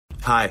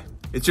Hi,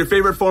 it's your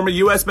favorite former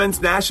U.S.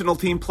 men's national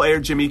team player,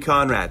 Jimmy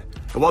Conrad.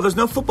 And while there's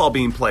no football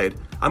being played,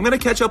 I'm going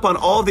to catch up on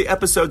all the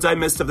episodes I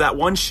missed of that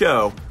one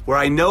show where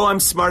I know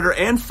I'm smarter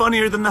and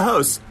funnier than the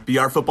hosts,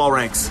 BR Football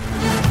Ranks.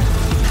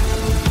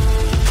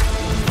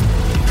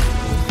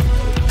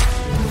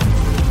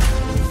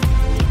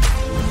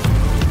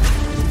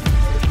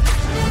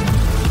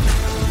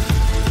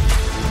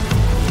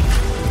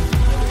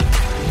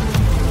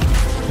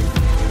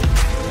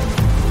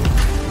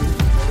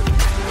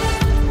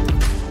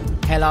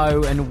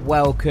 Hello and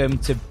welcome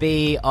to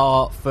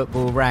BR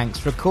Football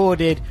Ranks,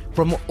 recorded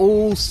from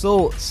all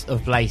sorts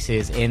of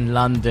places in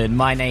London.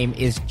 My name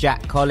is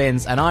Jack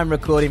Collins and I'm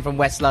recording from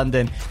West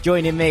London.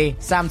 Joining me,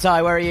 Sam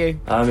Ty, where are you?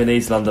 I'm in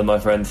East London, my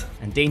friend.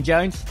 And Dean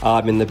Jones?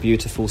 I'm in the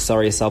beautiful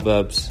Surrey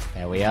suburbs.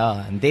 There we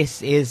are. And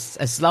this is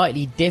a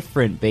slightly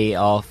different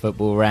BR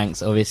Football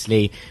Ranks.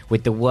 Obviously,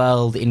 with the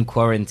world in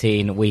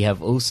quarantine, we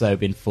have also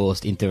been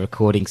forced into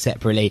recording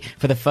separately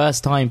for the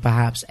first time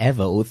perhaps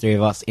ever, all three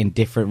of us in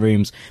different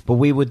rooms. But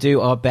we will do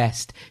our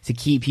best to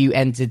keep you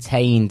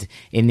entertained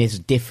in this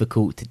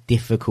difficult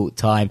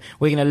time.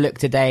 We're going to look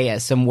today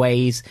at some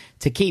ways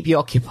to keep you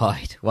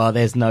occupied while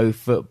there's no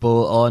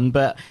football on.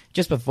 But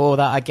just before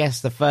that, I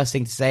guess the first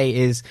thing to say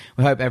is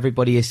we hope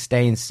everybody is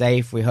staying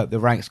safe. We hope the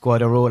Rank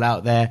Squad are all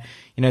out there.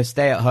 You know,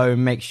 stay at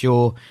home, make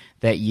sure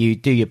that you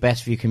do your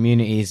best for your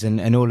communities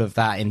and all of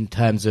that in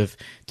terms of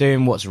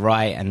doing what's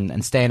right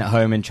and staying at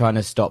home and trying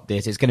to stop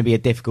this. It's going to be a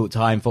difficult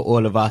time for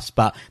all of us,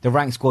 but the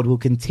Rank Squad will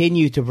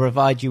continue to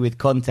provide you with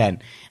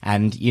content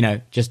and, you know,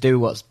 just do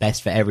what's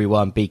best for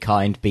everyone. Be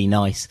kind, be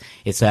nice.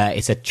 It's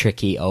a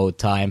tricky old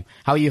time.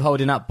 How are you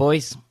holding up,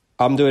 boys?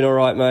 I'm doing all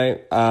right,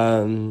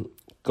 mate.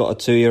 Got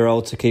a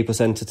 2-year-old to keep us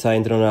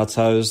entertained and on our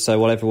toes, so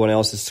while everyone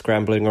else is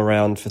scrambling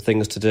around for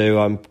things to do,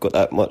 I've got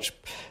that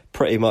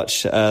pretty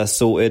much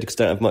sorted because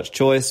I don't have much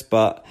choice.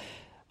 But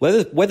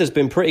weather's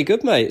been pretty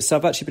good, mate. So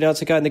I've actually been able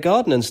to go in the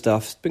garden and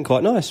stuff. It's been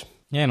quite nice.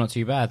 Yeah, not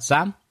too bad.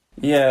 Sam?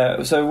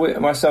 Yeah, so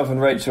myself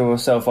and Rachel are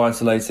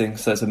self-isolating,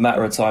 so it's a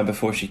matter of time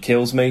before she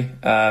kills me.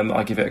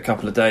 I give it a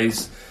couple of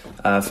days.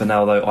 For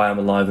now, though, I am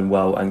alive and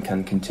well and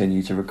can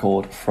continue to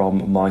record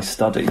from my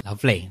study.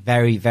 Lovely.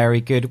 Very,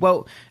 very good.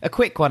 Well, a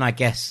quick one, I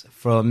guess,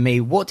 from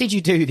me. What did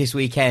you do this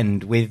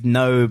weekend with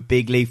no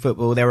big league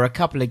football? There were a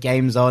couple of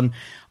games on.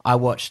 I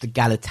watched the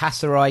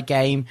Galatasaray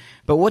game.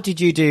 But what did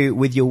you do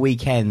with your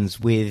weekends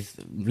with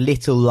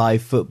little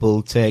live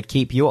football to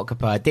keep you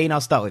occupied? Dean,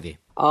 I'll start with you.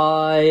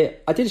 I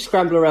did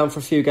scramble around for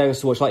a few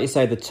games to watch. Like you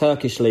say, the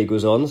Turkish League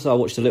was on, so I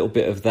watched a little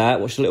bit of that.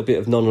 Watched a little bit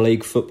of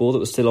non-league football that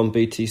was still on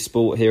BT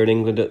Sport here in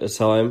England at the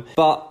time.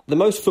 But the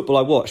most football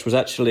I watched was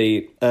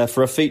actually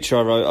for a feature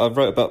I wrote. I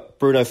wrote about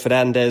Bruno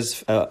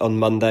Fernandes on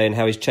Monday and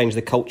how he's changed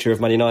the culture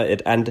of Man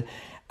United. And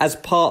as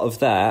part of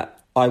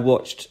that, I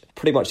watched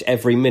pretty much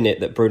every minute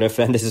that Bruno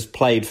Fernandes has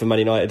played for Man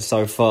United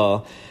so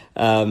far.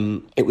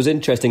 It was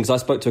interesting because I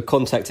spoke to a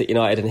contact at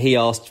United and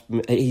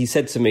he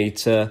said to me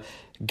to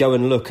go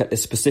and look at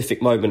this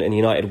specific moment in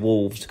United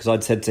Wolves, because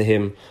I'd said to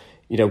him,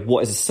 you know,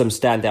 what is some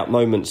standout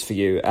moments for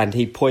you? And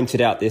he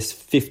pointed out this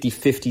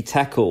 50-50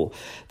 tackle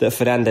that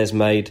Fernandes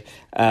made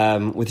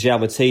with João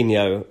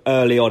Moutinho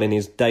early on in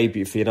his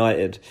debut for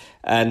United.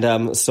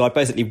 And so I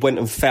basically went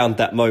and found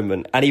that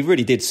moment. And he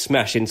really did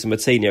smash into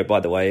Moutinho, by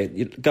the way.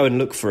 You go and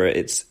look for it.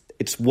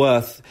 It's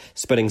worth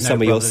spending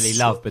some of your... brotherly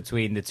love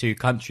between the two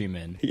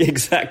countrymen.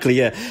 Exactly,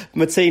 yeah.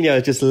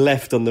 Moutinho just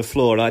left on the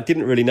floor, and I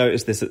didn't really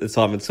notice this at the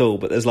time at all,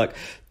 but there's like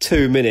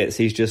 2 minutes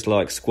he's just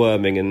like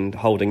squirming and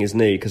holding his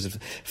knee because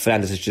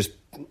Fernandes has just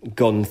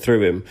gone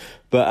through him.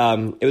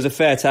 But it was a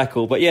fair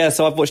tackle. But yeah,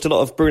 so I've watched a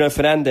lot of Bruno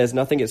Fernandes, and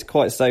I think it's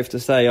quite safe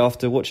to say,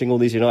 after watching all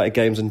these United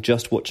games and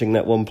just watching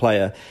that one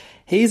player,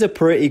 he's a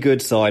pretty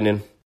good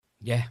signing.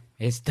 Yeah,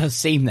 it does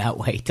seem that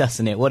way,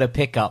 doesn't it? What a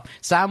pickup.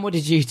 Sam, what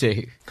did you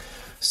do?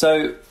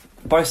 So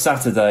by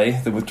Saturday,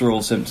 the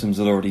withdrawal symptoms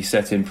had already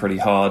set in pretty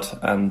hard,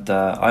 and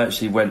I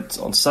actually went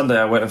on Sunday.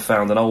 I went and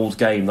found an old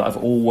game that I've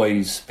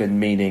always been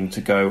meaning to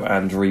go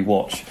and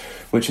rewatch,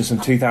 which is from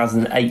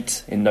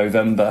 2008 in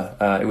November.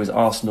 It was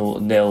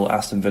Arsenal 0,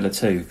 Aston Villa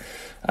 2.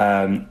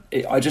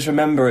 I just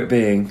remember it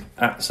being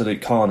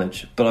absolute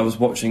carnage, but I was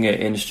watching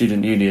it in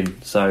Student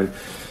Union, so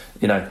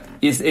you know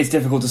it's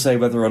difficult to say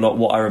whether or not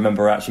what I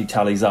remember actually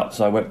tallies up.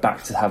 So I went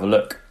back to have a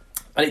look.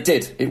 And it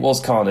did. It was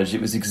carnage.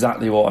 It was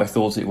exactly what I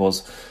thought it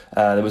was.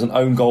 There was an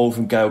own goal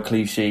from Gael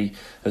Clichy. There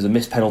was a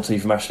missed penalty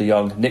from Ashley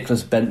Young.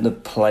 Nicholas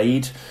Bentner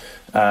played.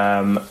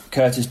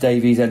 Curtis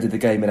Davies ended the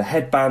game in a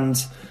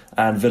headband.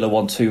 And Villa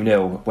won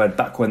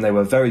 2-0. When they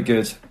were very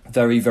good,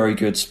 very, very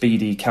good,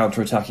 speedy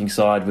counter-attacking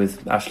side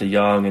with Ashley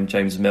Young and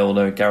James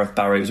Milner and Gareth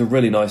Barry. It was a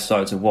really nice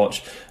side to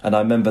watch. And I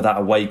remember that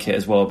away kit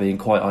as well being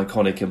quite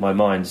iconic in my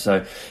mind.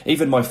 So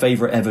even my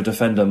favourite ever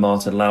defender,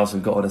 Martin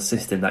Lowson, got an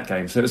assist in that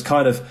game. So it was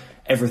kind of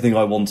everything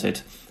I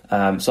wanted.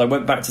 So I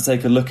went back to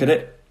take a look at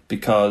it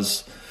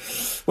because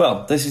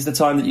Well, this is the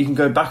time that you can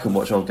go back and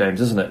watch old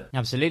games, isn't it?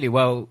 Absolutely.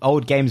 Well,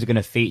 old games are going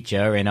to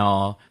feature in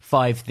our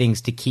 5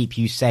 things to keep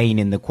you sane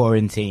in the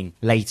quarantine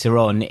later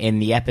on in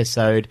the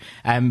episode.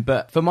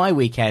 But for my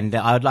weekend,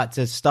 I would like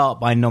to start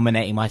by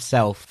nominating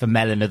myself for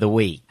Melon of the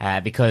Week,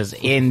 because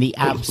in the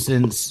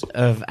absence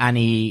of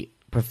any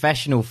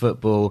professional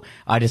football,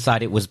 I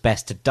decided it was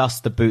best to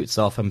dust the boots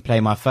off and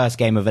play my first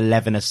game of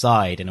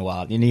 11-a-side in a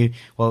while.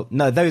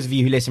 Those of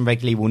you who listen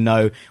regularly will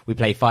know we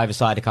play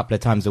 5-a-side a couple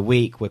of times a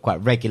week. We're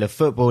quite regular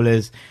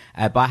footballers,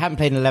 but I haven't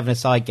played an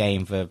 11-a-side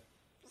game for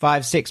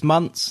 5-6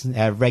 months.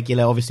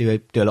 Regular, obviously we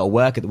do a lot of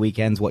work at the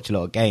weekends, watch a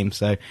lot of games,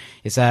 so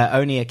it's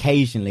only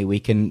occasionally we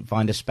can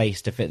find a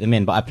space to fit them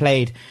in. But I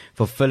played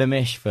for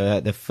Fulhamish,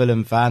 for the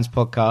Fulham Fans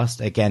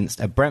podcast, against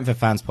a Brentford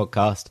Fans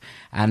podcast,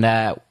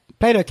 and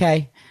played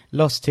okay.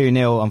 Lost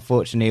 2-0,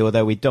 unfortunately,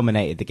 although we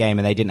dominated the game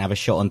and they didn't have a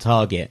shot on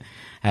target.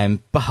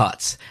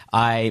 But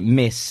I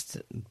missed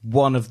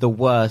one of the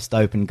worst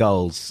open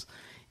goals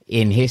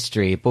in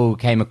history. Ball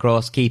came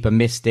across, keeper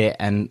missed it,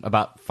 and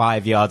about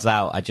 5 yards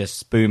out, I just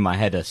spooned my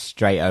header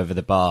straight over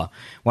the bar.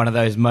 One of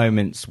those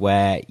moments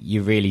where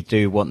you really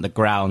do want the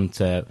ground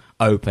to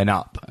open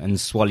up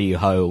and swallow you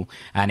whole.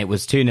 And it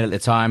was 2-0 at the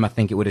time. I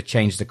think it would have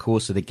changed the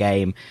course of the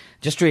game.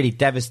 Just really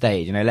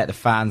devastated, let the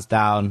fans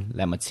down,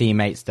 let my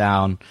teammates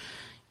down.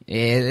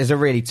 It's a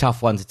really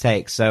tough one to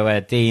take. So,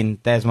 Dean,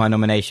 there's my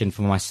nomination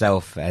for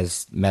myself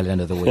as Melon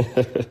of the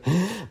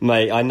Week.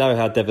 Mate, I know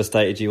how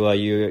devastated you are.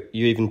 You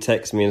even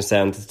text me and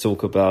Sam to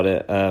talk about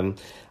it.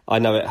 I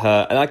know it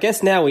hurt. And I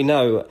guess now we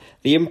know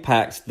the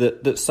impact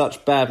that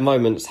such bad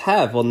moments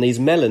have on these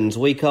melons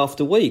week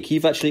after week.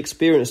 You've actually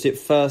experienced it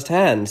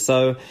firsthand.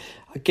 So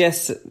I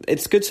guess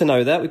it's good to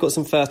know that. We've got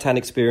some firsthand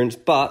experience.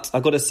 But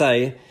I've got to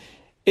say,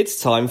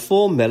 it's time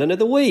for Melon of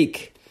the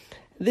Week.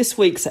 This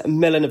week's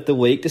Melon of the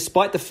Week,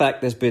 despite the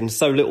fact there's been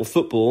so little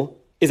football,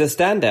 is a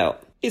standout.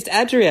 It's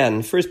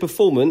Adrian for his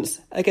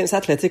performance against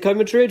Atletico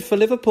Madrid for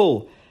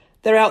Liverpool.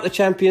 They're out the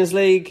Champions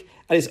League,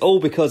 and it's all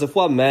because of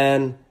one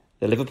man,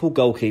 the Liverpool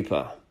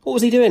goalkeeper. What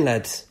was he doing,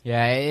 lads?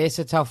 Yeah, it's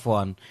a tough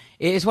one.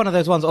 It's one of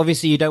those ones,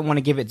 obviously you don't want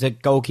to give it to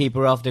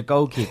goalkeeper after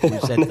goalkeeper.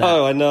 We've said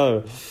I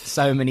know.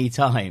 So many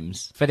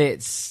times. But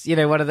it's,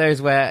 one of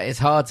those where it's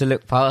hard to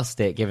look past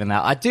it, given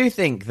that. I do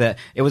think that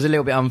it was a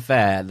little bit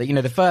unfair.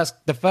 That,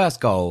 the first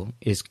goal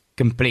is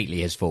completely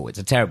his fault. It's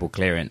a terrible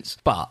clearance.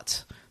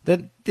 But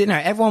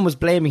everyone was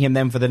blaming him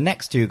then for the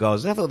next 2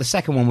 goals. I thought the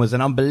second one was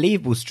an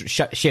unbelievable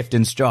shift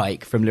and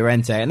strike from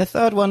Llorente. And the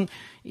third one,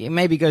 it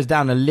maybe goes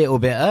down a little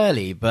bit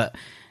early, but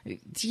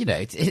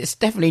it's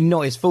definitely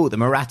not his fault that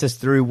Morata's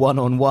threw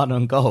 1-on-1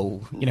 on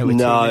goal, with 2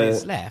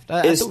 minutes left.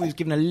 I thought he was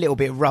given a little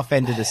bit rough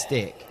end of the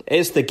stick.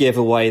 It's the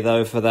giveaway,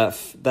 though, for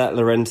that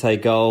Llorente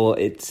goal.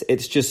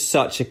 It's just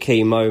such a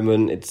key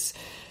moment. It's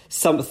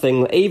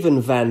something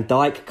even Van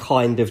Dijk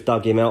kind of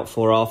dug him out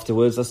for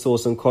afterwards. I saw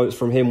some quotes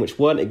from him which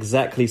weren't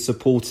exactly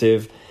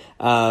supportive.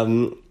 I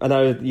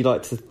know you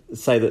like to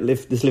say that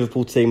this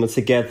Liverpool team are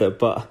together,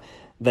 but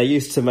they're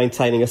used to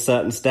maintaining a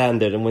certain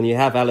standard, and when you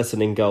have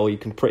Alisson in goal, you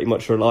can pretty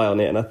much rely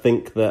on it. And I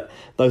think that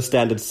those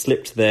standards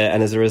slipped there,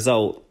 and as a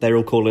result, they're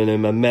all calling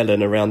him a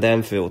melon around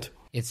Anfield.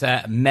 It's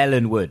a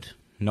Melonwood,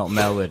 not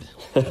Melwood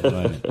at the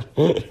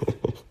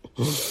moment.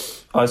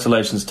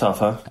 Isolation's tough,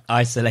 huh?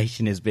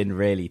 Isolation has been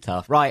really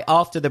tough. Right,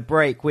 after the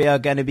break, we are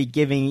going to be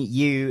giving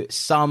you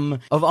some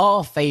of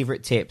our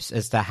favourite tips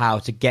as to how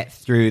to get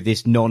through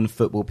this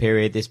non-football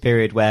period, this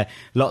period where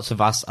lots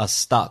of us are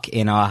stuck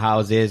in our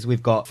houses.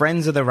 We've got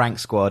friends of the Rank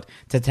Squad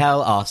to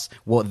tell us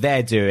what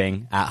they're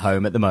doing at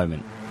home at the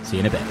moment. See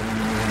you in a bit.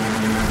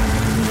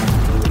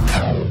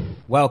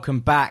 Welcome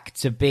back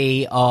to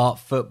Be Our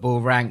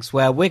Football Ranks,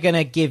 where we're going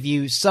to give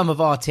you some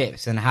of our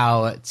tips on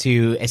how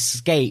to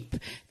escape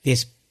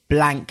this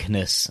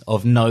blankness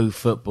of no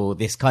football,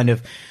 this kind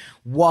of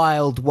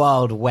wild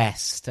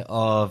west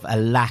of a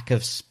lack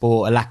of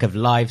sport, a lack of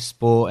live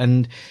sport.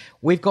 And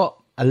we've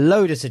got a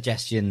load of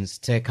suggestions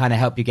to kind of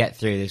help you get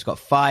through. There's got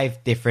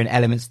 5 different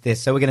elements to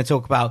this. So we're going to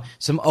talk about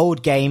some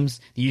old games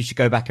that you should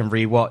go back and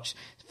rewatch,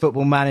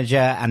 Football Manager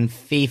and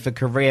FIFA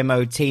career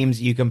mode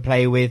teams you can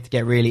play with to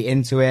get really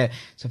into it,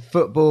 so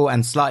football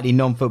and slightly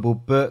non-football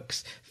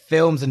books,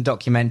 films and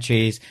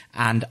documentaries,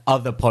 and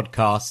other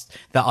podcasts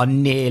that are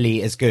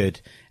nearly as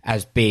good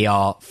as Be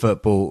Our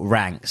Football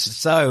Ranks.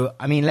 So,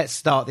 let's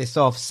start this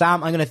off.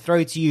 Sam, I'm going to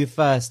throw to you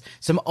first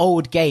some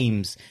old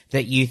games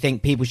that you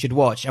think people should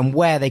watch and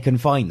where they can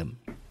find them.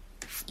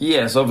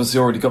 Yes, obviously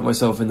already got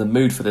myself in the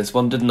mood for this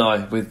one, didn't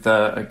I? With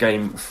a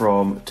game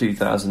from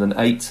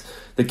 2008.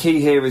 The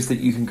key here is that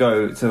you can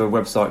go to a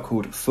website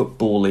called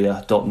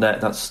footballia.net.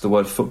 That's the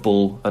word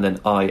football and then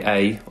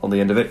IA on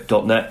the end of it,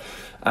 .net.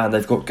 And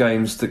they've got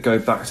games that go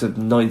back to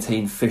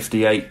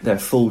 1958. They're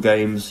full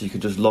games. You can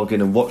just log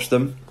in and watch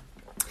them.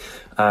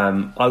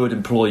 I would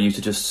implore you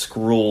to just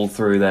scroll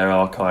through their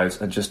archives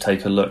and just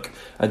take a look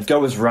and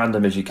go as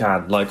random as you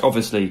can. Like,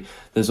 obviously,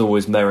 there's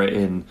always merit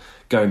in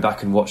going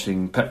back and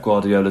watching Pep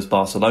Guardiola's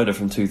Barcelona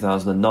from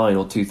 2009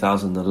 or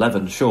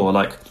 2011. Sure,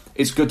 like,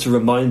 it's good to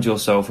remind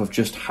yourself of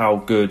just how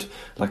good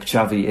like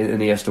Xavi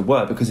and Iniesta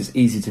were, because it's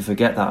easy to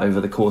forget that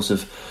over the course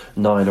of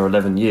 9 or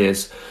 11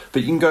 years.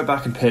 But you can go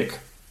back and pick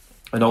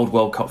an old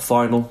World Cup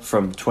final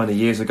from 20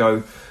 years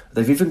ago.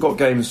 They've even got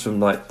games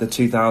from like the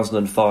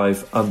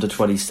 2005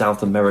 Under-20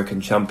 South American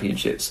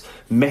Championships.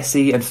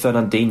 Messi and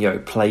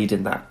Fernandinho played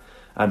in that.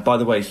 And by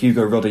the way,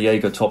 Hugo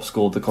Rodallega top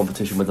scored the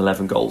competition with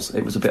 11 goals.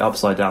 It was a bit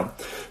upside down.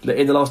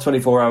 In the last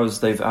 24 hours,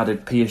 they've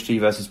added PSG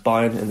versus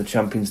Bayern in the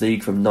Champions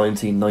League from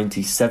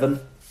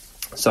 1997.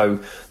 So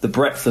the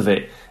breadth of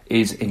it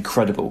is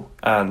incredible.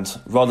 And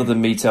rather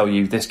than me tell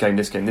you this game,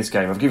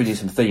 I've given you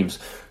some themes.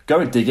 Go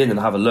and dig in and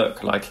have a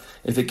look. Like,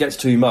 if it gets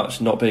too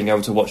much not being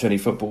able to watch any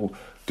football,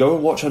 go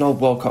and watch an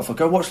old World Cup.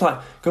 Go and watch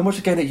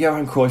a game that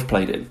Johan Cruyff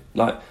played in.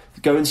 Like,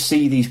 go and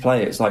see these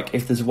players. Like,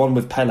 if there's one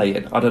with Pele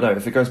in, I don't know,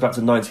 if it goes back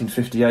to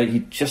 1958,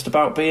 he'd just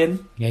about be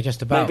in. Yeah,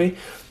 just about. Maybe.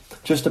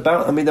 Just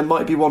about. I mean, there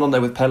might be one on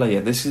there with Pele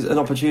in. This is an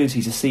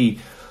opportunity to see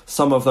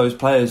some of those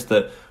players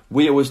that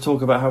we always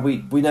talk about how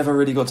we never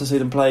really got to see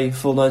them play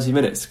full 90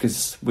 minutes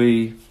because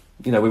we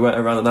weren't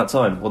around at that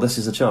time. Well, this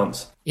is a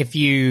chance. If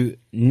you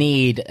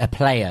need a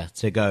player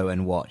to go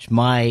and watch,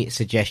 my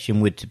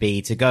suggestion would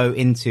be to go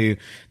into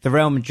the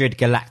Real Madrid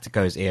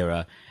Galacticos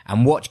era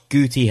and watch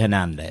Guti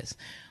Hernandez.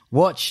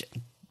 Watch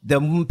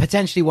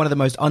potentially one of the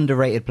most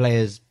underrated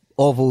players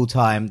of all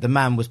time. The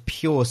man was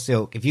pure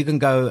silk. If you can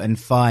go and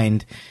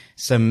find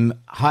some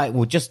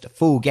just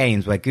full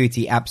games where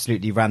Guti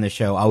absolutely ran the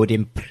show, I would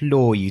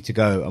implore you to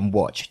go and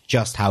watch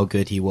just how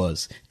good he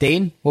was.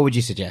 Dean, what would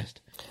you suggest?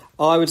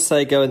 I would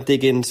say go and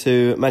dig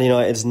into Man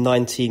United's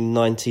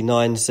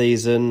 1999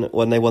 season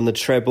when they won the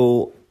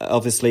treble.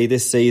 Obviously,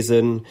 this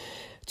season,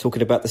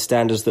 talking about the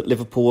standards that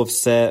Liverpool have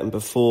set, and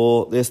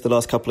before this, the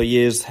last couple of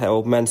years,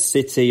 how Man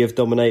City have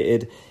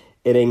dominated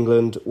in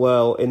England.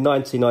 Well, in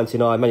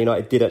 1999, Man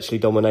United did actually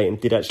dominate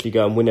and did actually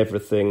go and win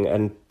everything.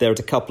 And there are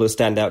a couple of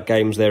standout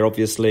games there,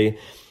 obviously.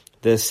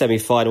 The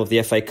semi-final of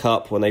the FA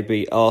Cup when they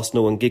beat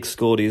Arsenal and Giggs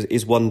scored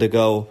his wonder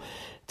goal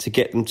to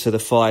get them to the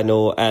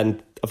final,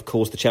 and of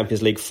course the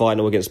Champions League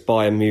final against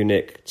Bayern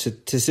Munich, to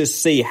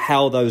just see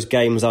how those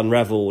games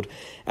unravelled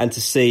and to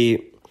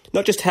see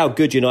not just how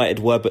good United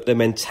were, but the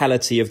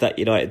mentality of that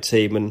United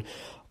team and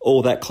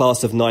all that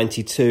class of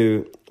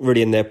 92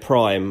 really in their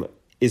prime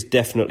is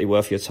definitely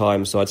worth your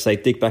time. So I'd say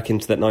dig back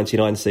into that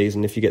 99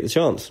 season if you get the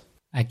chance.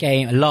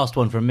 A last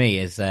one from me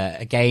is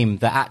a game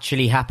that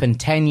actually happened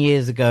 10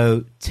 years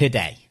ago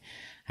today.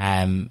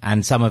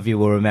 And some of you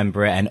will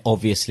remember it, and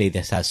obviously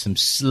this has some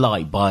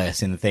slight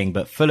bias in the thing,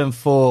 but Fulham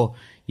 4,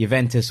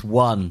 Juventus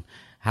 1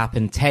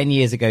 happened 10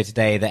 years ago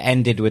today that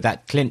ended with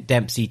that Clint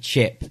Dempsey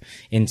chip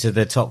into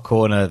the top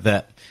corner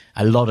that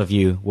a lot of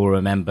you will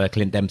remember.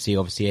 Clint Dempsey,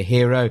 obviously a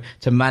hero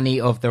to many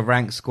of the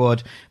rank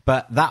squad.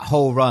 But that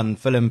whole run,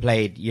 Fulham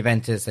played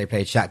Juventus, they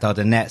played Shakhtar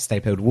Donetsk,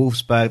 they played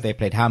Wolfsburg, they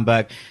played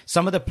Hamburg.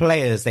 Some of the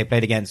players they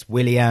played against,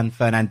 Willian,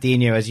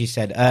 Fernandinho, as you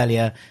said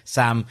earlier,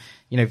 Sam,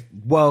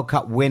 World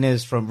Cup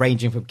winners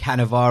ranging from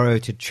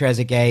Cannavaro to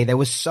Trezeguet. There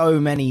were so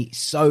many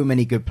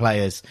good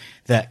players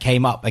that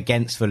came up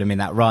against Fulham in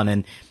that run.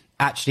 And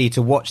actually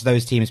to watch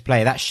those teams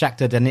play, that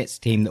Shakhtar Donetsk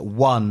team that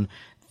won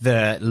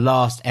the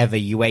last ever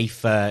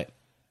UEFA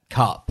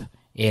Cup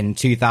in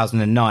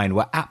 2009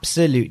 were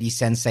absolutely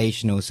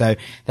sensational. So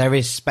there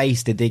is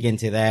space to dig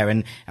into there,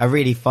 and a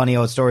really funny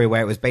old story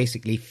where it was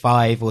basically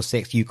 5 or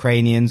 6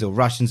 Ukrainians or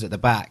Russians at the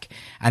back,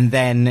 and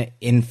then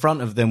in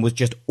front of them was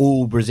just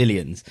all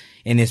Brazilians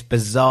in this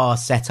bizarre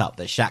setup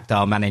that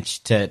Shakhtar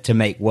managed to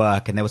make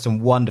work. And there were some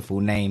wonderful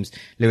names: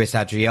 Luis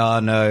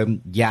Adriano,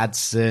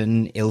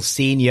 Yadson,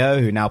 Ilsinho,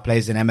 who now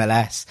plays in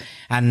MLS,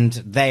 and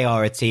they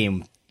are a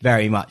team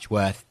very much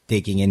worth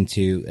digging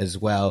into as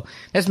well.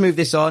 Let's move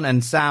this on,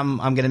 and Sam,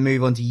 I'm going to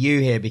move on to you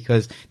here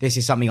because this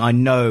is something I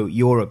know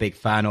you're a big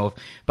fan of.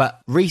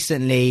 But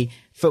recently,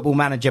 Football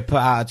Manager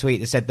put out a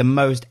tweet that said the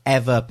most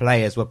ever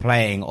players were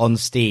playing on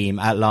Steam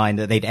at line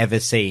that they'd ever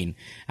seen.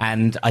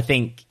 And I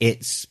think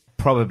it's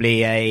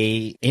probably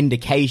a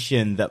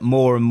indication that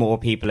more and more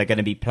people are going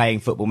to be playing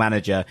Football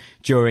Manager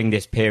during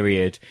this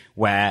period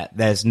where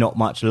there's not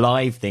much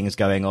live things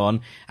going on.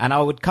 And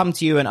I would come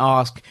to you and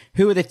ask,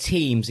 who are the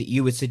teams that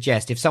you would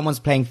suggest if someone's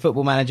playing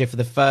Football Manager for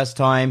the first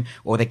time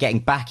or they're getting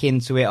back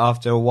into it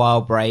after a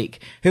while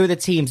break? Who are the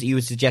teams that you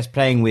would suggest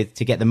playing with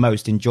to get the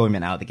most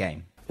enjoyment out of the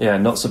game? Yeah,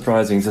 not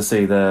surprising to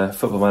see the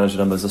Football Manager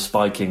numbers are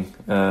spiking,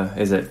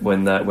 is it,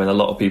 when a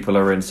lot of people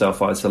are in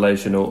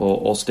self-isolation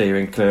or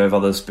steering clear of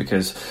others,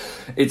 because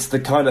it's the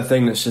kind of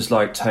thing that's just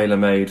like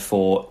tailor-made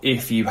for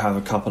if you have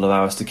a couple of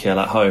hours to kill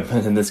at home.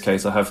 And in this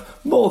case, I have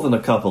more than a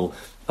couple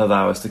of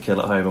hours to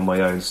kill at home on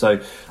my own. So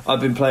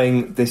I've been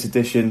playing this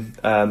edition,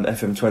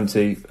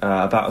 FM20,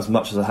 about as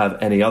much as I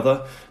have any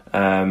other.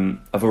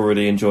 I've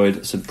already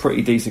enjoyed some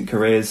pretty decent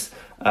careers.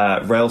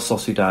 Real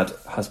Sociedad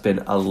has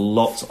been a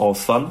lot of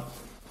fun,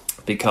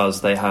 because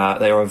they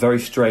are a very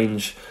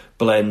strange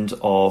blend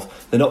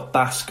of, they're not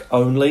Basque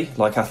only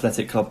like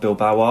Athletic Club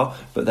Bilbao are,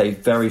 but they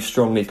very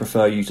strongly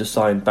prefer you to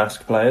sign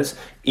Basque players,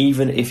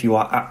 even if you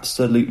are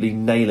absolutely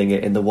nailing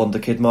it in the wonder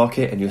kid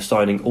market and you're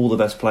signing all the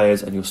best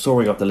players and you're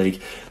soaring up the league.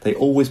 They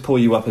always pull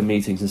you up in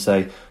meetings and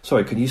say,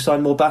 sorry, can you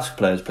sign more Basque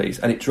players please?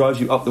 And it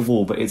drives you up the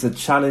wall, but it's a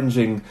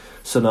challenging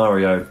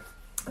scenario.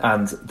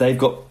 And they've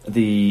got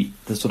the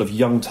sort of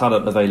young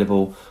talent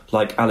available,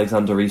 like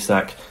Alexander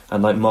Isak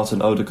and like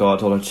Martin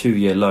Odegaard on a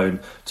 2-year loan,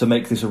 to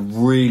make this a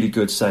really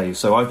good save.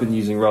 So I've been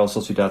using Real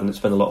Sociedad and it's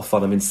been a lot of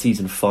fun. I'm in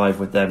season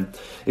 5 with them.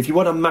 If you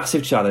want a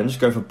massive challenge,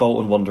 go for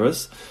Bolton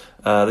Wanderers.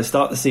 They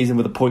start the season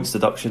with a points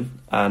deduction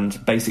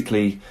and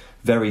basically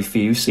very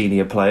few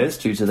senior players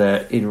due to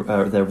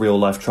their real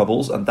life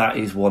troubles, and that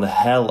is one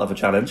hell of a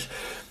challenge.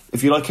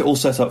 If you like it all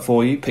set up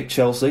for you, pick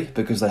Chelsea,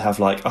 because they have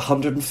like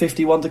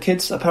 150 wonder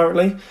kids,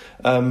 apparently.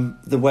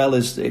 The well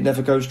it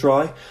never goes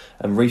dry,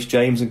 and Reece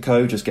James and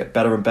co just get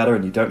better and better,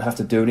 and you don't have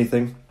to do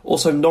anything.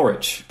 Also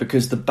Norwich,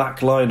 because the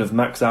back line of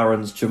Max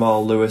Aarons,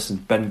 Jamal Lewis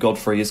and Ben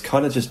Godfrey is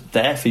kind of just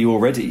there for you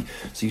already,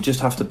 so you just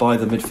have to buy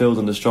the midfield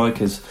and the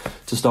strikers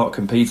to start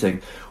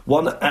competing.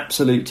 One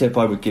absolute tip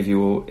I would give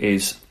you all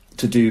is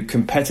to do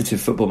competitive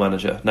Football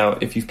Manager. Now,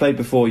 if you've played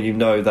before, you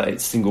know that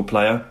it's single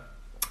player,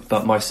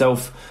 but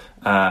myself,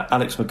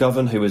 Alex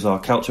McGovern, who is our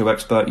Calcio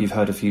expert, you've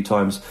heard a few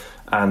times,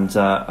 and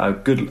a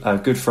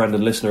good friend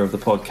and listener of the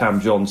pod, Cam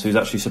Johns, who's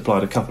actually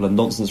supplied a couple of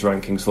nonsense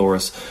rankings for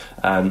us.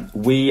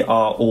 We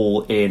are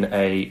all in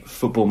a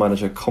Football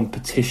Manager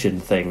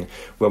competition thing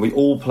where we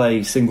all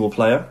play single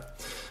player.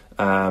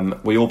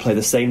 We all play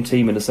the same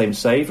team in the same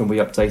save, and we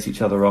update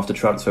each other after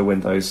transfer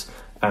windows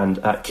and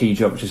at key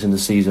junctures in the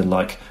season,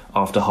 like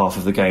after half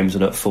of the games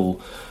and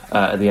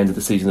at the end of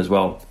the season as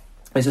well.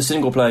 It's a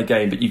single player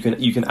game, but you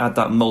can add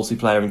that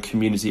multiplayer and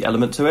community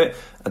element to it.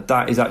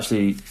 That is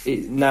actually,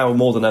 now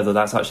more than ever,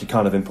 that's actually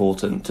kind of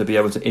important, to be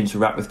able to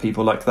interact with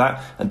people like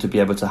that and to be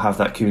able to have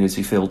that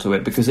community feel to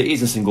it, because it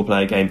is a single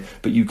player game,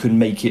 but you can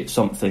make it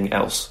something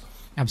else.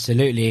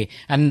 Absolutely.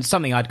 And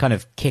something I'd kind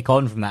of kick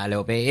on from that a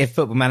little bit, if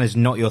Football Manager's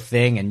not your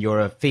thing and you're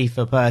a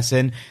FIFA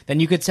person, then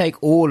you could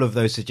take all of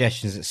those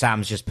suggestions that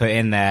Sam's just put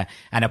in there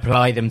and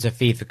apply them to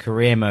FIFA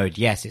Career Mode.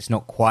 Yes, it's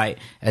not quite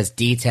as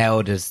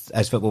detailed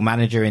as Football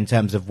Manager in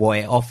terms of what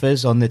it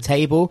offers on the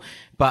table,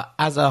 but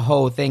as a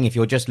whole thing, if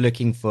you're just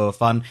looking for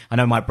fun, I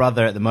know my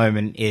brother at the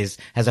moment has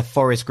a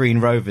Forest Green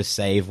Rovers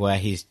save where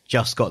he's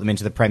just got them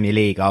into the Premier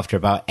League after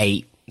about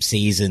 8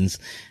 seasons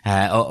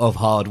of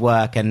hard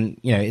work, and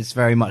it's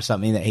very much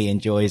something that he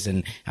enjoys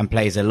and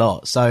plays a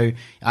lot. So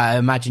I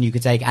imagine you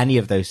could take any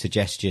of those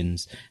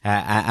suggestions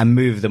and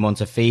move them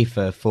onto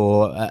FIFA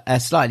for a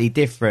slightly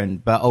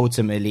different but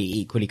ultimately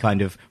equally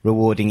kind of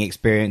rewarding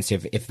experience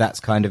if that's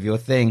kind of your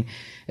thing.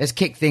 Let's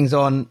kick things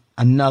on.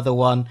 Another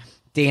one.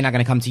 Dean, I'm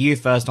going to come to you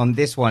first on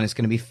this one. It's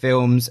going to be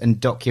films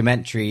and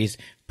documentaries,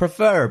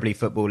 preferably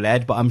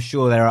football-led, but I'm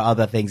sure there are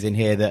other things in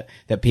here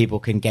that people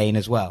can gain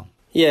as well.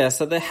 Yeah,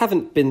 so there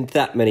haven't been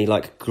that many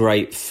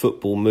great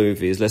football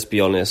movies, let's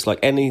be honest.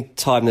 Any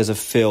time there's a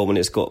film and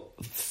it's got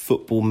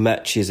football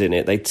matches in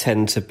it, they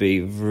tend to be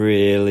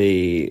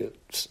really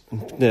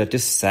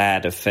just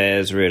sad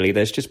affairs, really.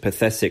 They're just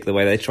pathetic the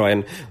way they try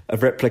and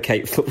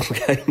replicate football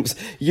games.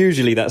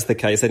 Usually that's the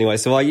case anyway.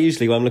 So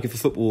when I'm looking for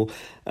football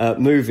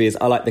movies,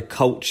 I like the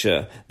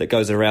culture that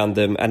goes around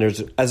them. And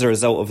as a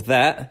result of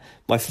that,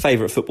 my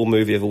favourite football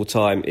movie of all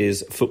time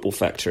is Football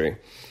Factory.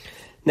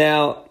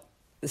 Now,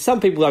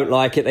 some people don't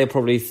like it. They'll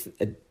probably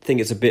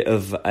think it's a bit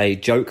of a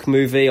joke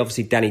movie.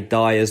 Obviously, Danny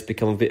Dyer's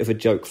become a bit of a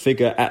joke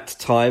figure at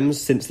times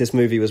since this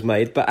movie was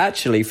made. But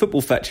actually, Football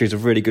Factory is a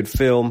really good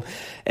film,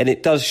 and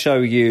it does show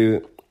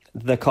you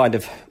the kind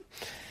of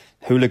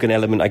hooligan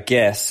element, I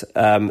guess,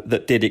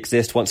 that did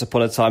exist once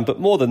upon a time. But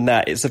more than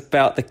that, it's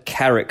about the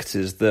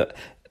characters that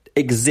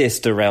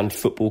exist around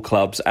football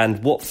clubs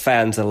and what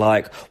fans are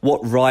like,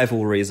 what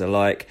rivalries are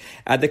like,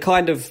 and the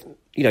kind of,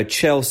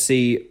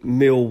 Chelsea,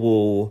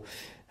 Millwall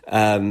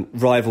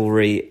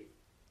rivalry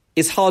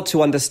is hard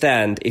to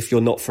understand if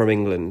you're not from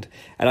England.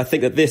 And I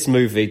think that this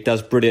movie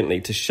does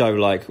brilliantly to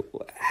show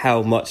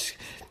how much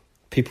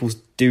people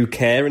do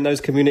care in those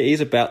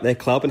communities about their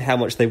club and how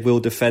much they will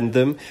defend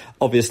them.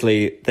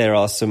 Obviously, there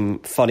are some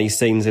funny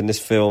scenes in this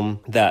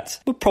film that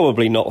would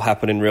probably not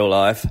happen in real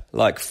life,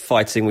 like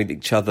fighting with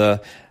each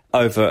other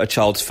over a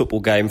child's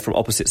football game from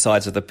opposite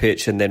sides of the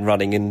pitch and then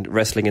running and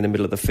wrestling in the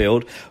middle of the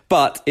field.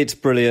 But it's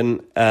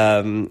brilliant,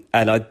 and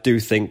I do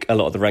think a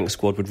lot of the Rank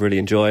squad would really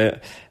enjoy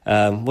it.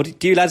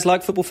 Do you lads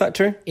like Football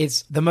Factory?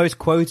 It's the most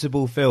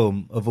quotable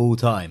film of all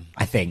time,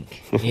 I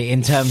think,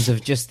 in terms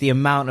of just the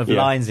amount of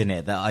lines in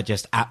it that are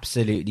just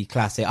absolutely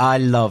classic. I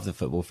love the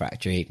Football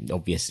Factory,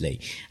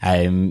 obviously.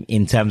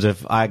 In terms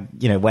of,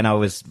 when I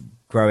was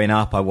growing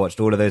up, I watched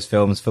all of those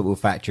films, Football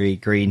Factory,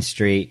 Green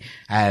Street,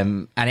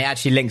 and it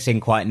actually links in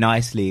quite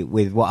nicely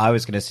with what I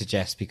was going to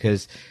suggest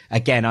because,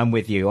 again, I'm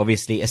with you.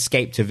 Obviously,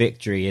 Escape to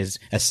Victory is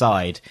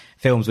aside.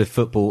 Films with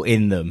football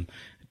in them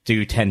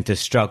do tend to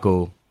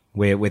struggle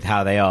with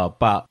how they are.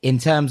 But in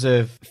terms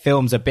of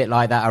films a bit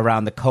like that,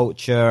 around the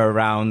culture,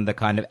 around the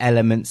kind of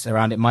elements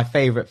around it, my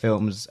favourite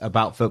films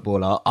about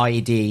football are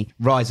i.e.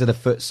 Rise of the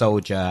Foot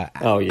Soldier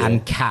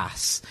and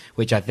Cass,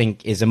 which I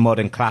think is a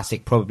modern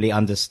classic, probably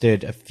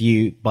understood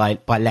by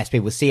less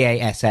people.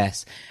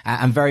 CASS,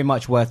 and very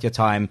much worth your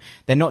time.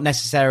 They're not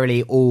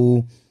necessarily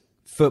all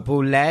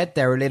football led.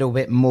 They're a little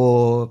bit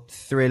more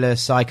thriller,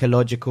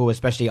 psychological,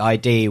 especially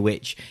ID,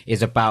 which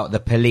is about the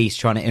police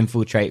trying to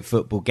infiltrate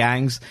football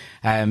gangs.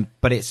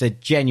 But it's a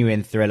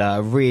genuine thriller,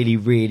 a really,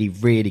 really,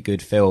 really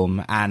good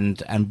film,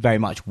 and very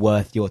much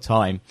worth your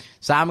time.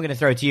 So I'm going to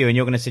throw it to you, and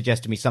you're going to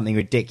suggest to me something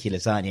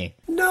ridiculous, aren't you?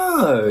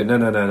 No. I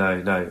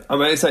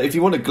mean, it's like, if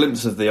you want a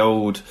glimpse of the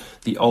old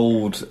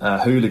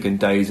hooligan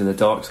days and the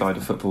dark side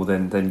of football,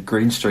 then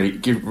Green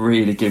Street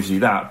really gives you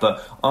that.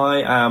 But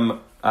I am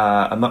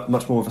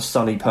much more of a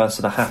sunny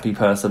person, a happy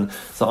person,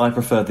 so I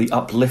prefer the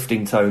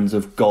uplifting tones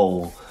of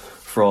Goal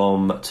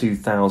from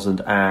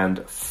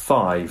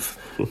 2005,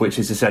 which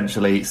is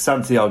essentially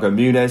Santiago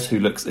Munez, who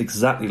looks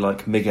exactly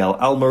like Miguel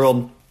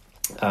Almiron,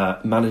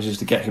 manages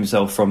to get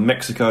himself from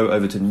Mexico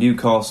over to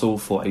Newcastle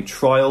for a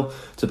trial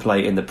to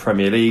play in the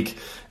Premier League,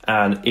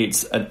 and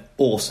it's an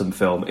awesome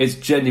film. It's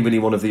genuinely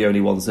one of the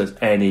only ones that's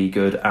any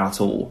good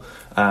at all.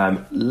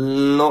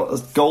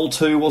 Goal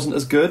 2 wasn't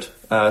as good,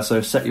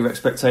 so set your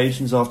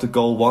expectations after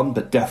Goal 1,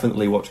 but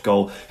definitely watch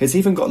Goal. It's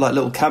even got like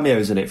little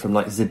cameos in it from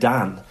like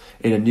Zidane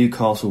in a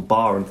Newcastle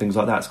bar and things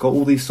like that. It's got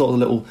all these sort of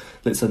little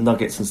bits of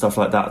nuggets and stuff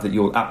like that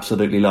you'll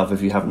absolutely love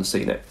if you haven't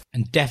seen it.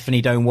 And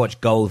definitely don't watch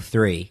Goal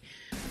 3,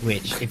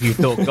 which, if you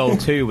thought Goal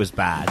 2 was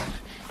bad,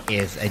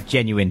 is a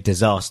genuine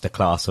disaster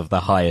class of the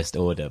highest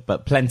order,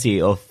 but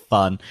plenty of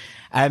fun.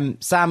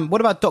 Sam,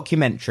 what about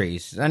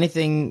documentaries?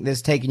 Anything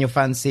that's taken your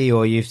fancy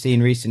or you've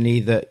seen recently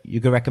that you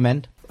could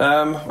recommend?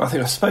 I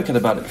think I've spoken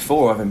about it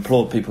before. I've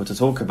implored people to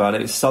talk about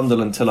it. It's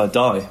Sunderland Till I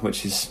Die,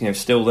 which is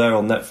still there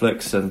on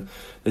Netflix, and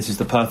this is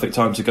the perfect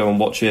time to go and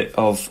watch it.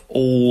 Of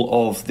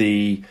all of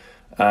the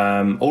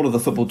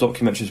football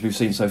documentaries we've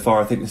seen so far,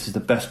 I think this is the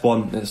best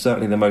one. It's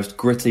certainly the most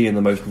gritty and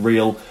the most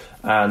real,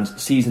 and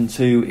season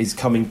 2 is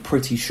coming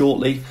pretty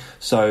shortly,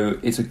 so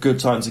it's a good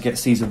time to get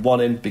season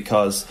 1 in,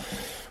 because,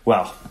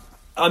 well,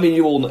 I mean,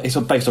 it's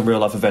based on real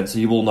life events, so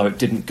you all know it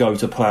didn't go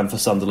to plan for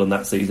Sunderland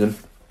that season.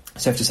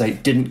 Safe to say,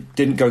 it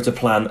didn't go to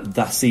plan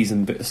that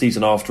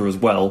season after as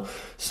well.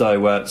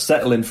 So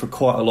settle in for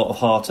quite a lot of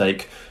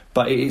heartache,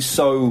 but it is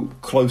so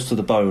close to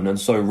the bone and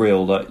so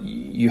real that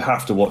you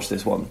have to watch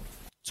this one.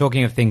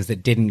 Talking of things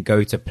that didn't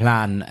go to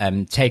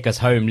plan, Take Us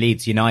Home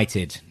Leeds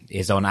United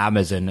is on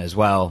Amazon as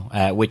well,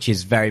 which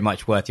is very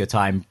much worth your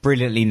time.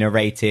 Brilliantly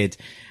narrated,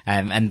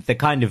 and the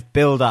kind of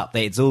build up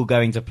that it's all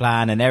going to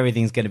plan and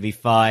everything's going to be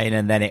fine,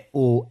 and then it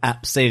all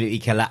absolutely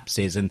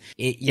collapses. And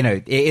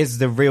it is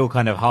the real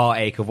kind of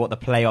heartache of what the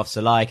playoffs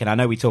are like. And I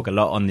know we talk a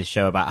lot on this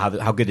show about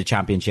how good the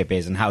championship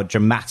is and how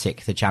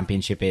dramatic the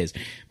championship is,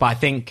 but I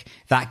think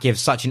that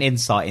gives such an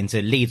insight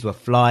into Leeds were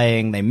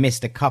flying. They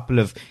missed a couple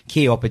of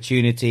key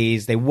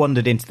opportunities. They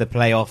wandered into the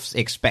playoffs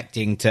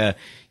expecting to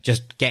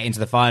just get into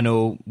the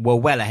final, were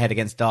well ahead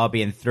against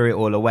Derby and threw it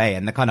all away.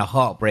 And the kind of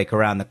heartbreak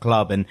around the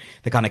club and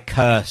the kind of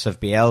curse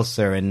of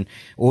Bielsa and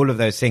all of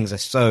those things are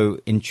so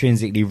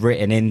intrinsically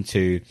written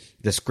into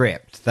the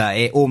script that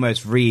it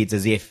almost reads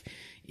as if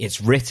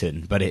it's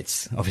written, but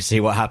it's obviously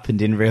what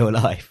happened in real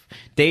life.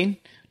 Dean,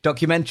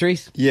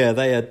 documentaries? Yeah,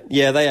 they had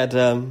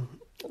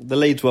the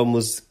Leeds one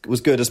was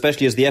good,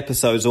 especially as the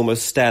episodes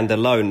almost stand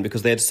alone,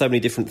 because they had so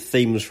many different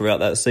themes throughout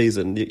that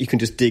season. You can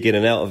just dig in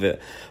and out of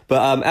it.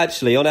 But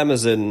actually, on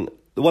Amazon,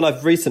 the one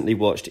I've recently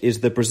watched is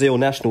the Brazil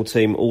national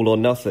team All or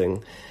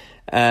Nothing.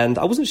 And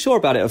I wasn't sure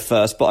about it at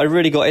first, but I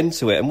really got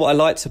into it. And what I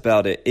liked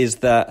about it is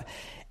that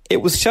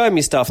it was showing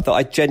me stuff that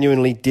I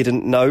genuinely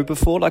didn't know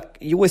before. Like,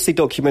 you always see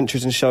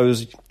documentaries and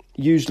shows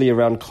usually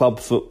around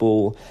club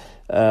football,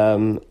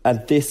 and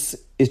this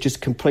is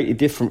just completely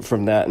different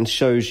from that and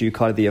shows you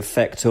kind of the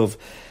effect of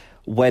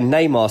when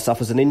Neymar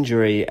suffers an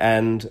injury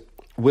and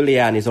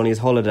Willian is on his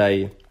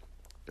holiday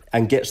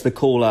and gets the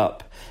call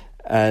up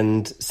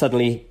and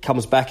suddenly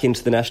comes back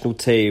into the national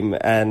team,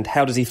 and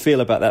how does he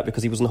feel about that,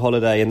 because he was on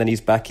holiday and then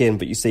he's back in,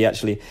 but you see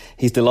actually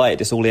he's delighted,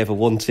 it's all he ever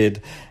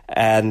wanted,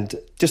 and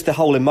just the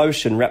whole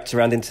emotion wrapped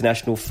around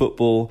international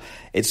football.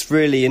 It's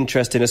really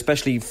interesting,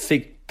 especially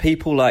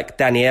people like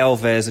Dani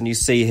Alves, and you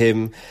see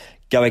him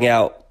going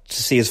out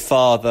to see his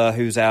father,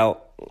 who's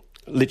out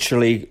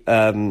literally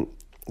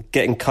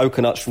getting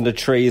coconuts from the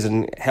trees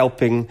and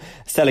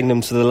selling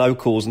them to the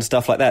locals and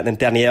stuff like that. And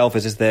then Dani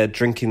Alves is there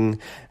drinking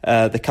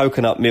the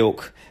coconut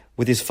milk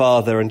with his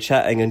father and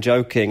chatting and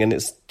joking. And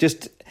it's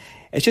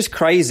just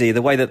crazy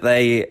the way that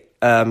they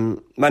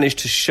managed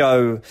to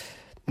show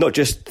not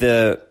just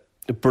the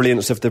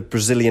brilliance of the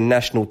Brazilian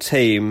national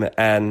team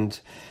and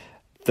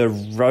the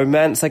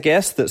romance, I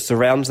guess, that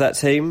surrounds that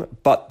team,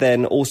 but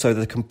then also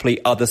the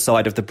complete other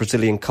side of the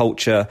Brazilian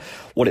culture,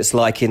 what it's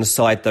like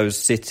inside those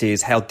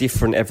cities, how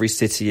different every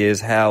city is,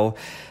 how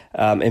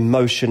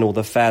emotional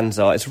the fans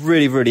are. It's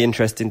really, really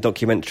interesting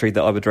documentary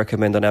that I would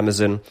recommend on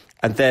Amazon.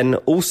 And then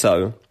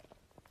also,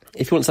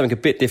 if you want something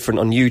a bit different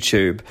on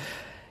YouTube,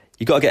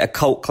 you got to get a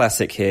cult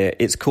classic here.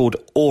 It's called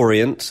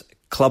Orient,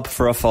 Club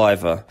for a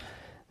Fiver.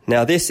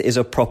 Now, this is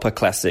a proper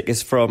classic.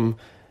 It's from,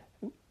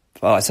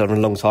 it's a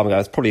long time ago.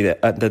 It's probably the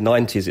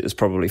 90s it was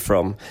probably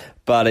from.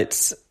 But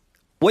it's,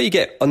 what you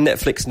get on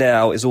Netflix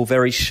now is all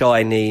very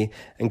shiny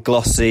and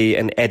glossy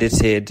and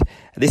edited.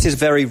 This is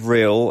very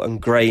real and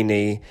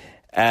grainy,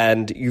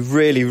 and you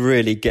really,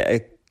 really get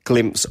a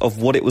glimpse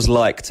of what it was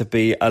like to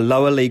be a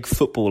lower league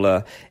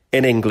footballer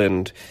in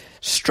England,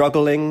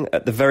 struggling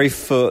at the very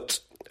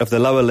foot of the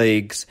lower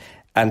leagues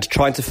and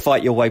trying to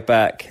fight your way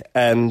back.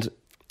 And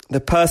the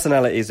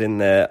personalities in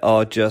there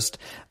are just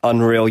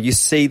unreal. You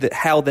see that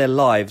how their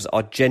lives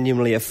are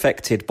genuinely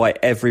affected by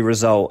every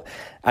result.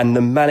 And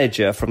the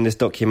manager from this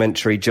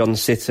documentary, John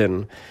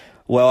Sitton,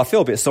 well, I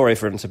feel a bit sorry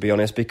for him, to be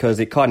honest, because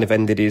it kind of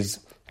ended his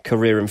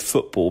career in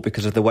football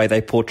because of the way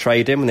they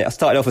portrayed him. And it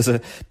started off as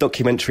a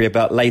documentary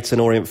about Leyton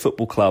Orient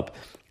Football Club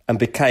and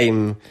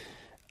became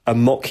a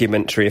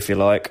mockumentary, if you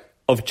like,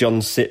 of John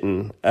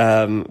Sitton.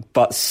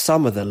 But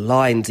some of the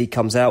lines he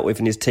comes out with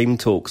in his team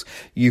talks,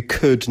 you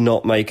could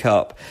not make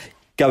up.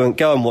 Go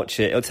and watch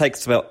it. It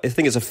takes about, I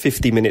think it's a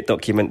 50-minute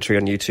documentary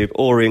on YouTube,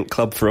 Orient,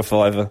 Club for a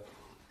Fiver.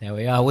 There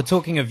we are. We're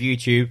talking of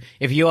YouTube.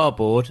 If you are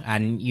bored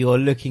and you're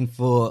looking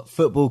for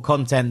football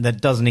content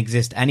that doesn't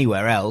exist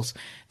anywhere else,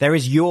 there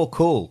is Your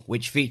Call,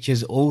 which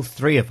features all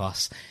three of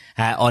us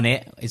on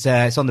it. It's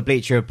on the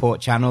Bleacher Report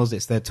channels.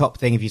 It's the top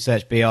thing if you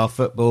search BR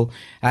Football.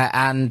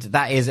 And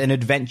that is an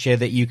adventure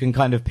that you can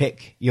kind of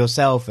pick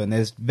yourself. And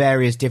there's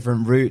various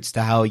different routes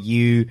to how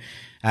you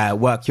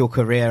work your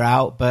career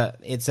out. But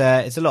it's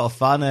a lot of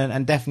fun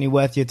and definitely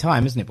worth your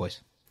time, isn't it,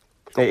 boys?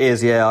 It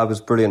is, yeah. I was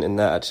brilliant in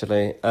that,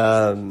 actually.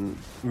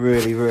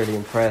 Really, really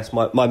impressed.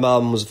 My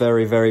mum was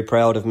very, very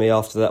proud of me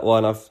after that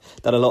one. I've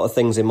done a lot of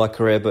things in my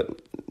career,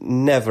 but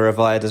never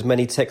have I had as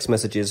many text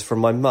messages from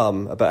my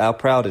mum about how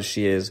proud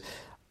she is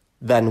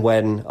than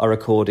when I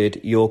recorded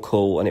Your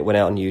Call and it went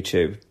out on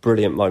YouTube.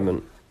 Brilliant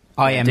moment.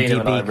 IMDb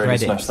and I really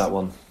credits. smashed that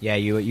one. Yeah,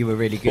 you were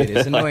really good.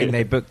 It's annoying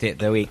they booked it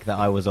the week that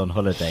I was on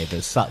holiday,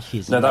 but such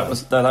is that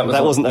was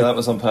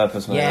on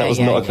purpose, mate. That was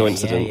not a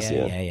coincidence.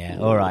 Yeah.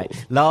 All right.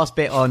 Last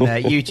bit on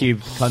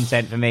YouTube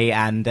content for me,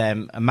 and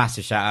a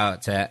massive shout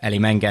out to Ellie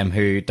Mengem,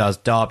 who does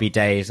Derby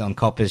Days on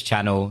Copper's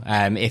channel.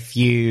 If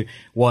you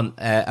want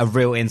a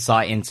real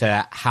insight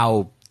into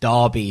how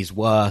derbies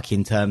work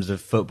in terms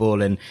of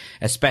football, and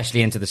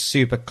especially into the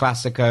Super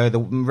Classico, the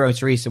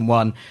most recent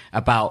one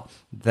about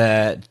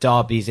the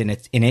derbies in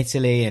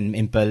Italy and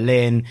in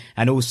Berlin,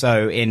 and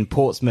also in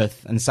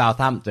Portsmouth and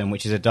Southampton,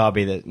 which is a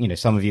derby that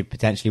some of you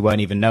potentially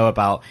won't even know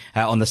about,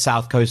 on the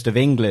south coast of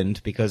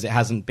England, because it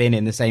hasn't been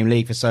in the same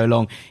league for so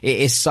long. It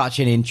is such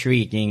an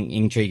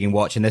intriguing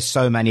watch, and there's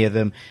so many of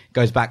them. It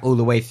goes back all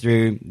the way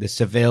through the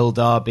Seville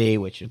derby,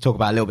 which we'll talk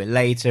about a little bit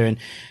later, and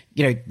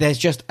there's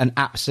just an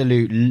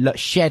absolute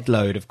shed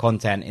load of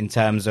content in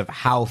terms of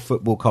how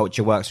football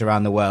culture works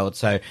around the world.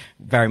 So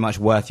very much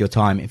worth your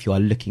time if you are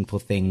looking for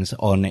things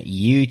on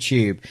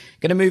YouTube.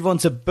 Going to move on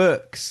to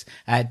books.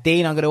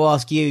 Dean, I'm going to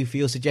ask you for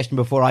your suggestion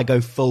before I go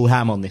full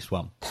ham on this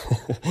one.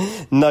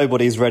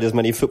 Nobody's read as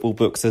many football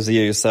books as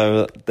you,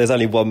 so there's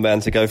only one man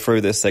to go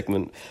through this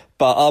segment.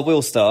 But I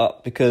will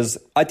start because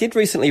I did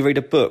recently read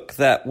a book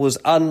that was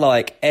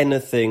unlike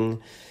anything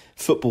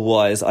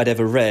football-wise I'd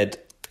ever read.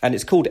 And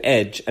it's called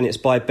Edge, and it's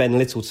by Ben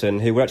Littleton,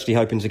 who we're actually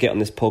hoping to get on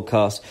this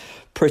podcast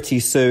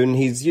pretty soon.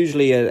 He's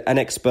usually an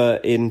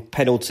expert in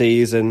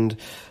penalties and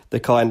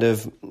the kind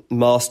of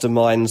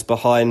masterminds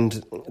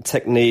behind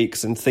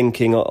techniques and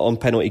thinking on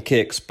penalty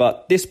kicks.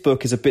 But this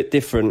book is a bit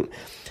different,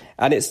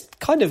 and it's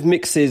kind of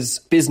mixes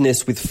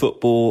business with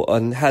football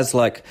and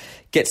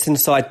gets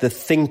inside the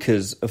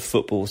thinkers of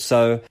football.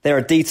 So there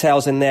are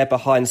details in there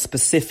behind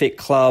specific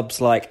clubs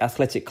like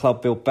Athletic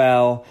Club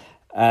Bilbao,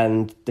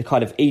 and the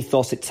kind of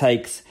ethos it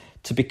takes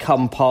to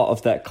become part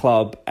of that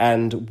club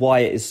and why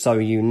it is so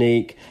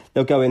unique.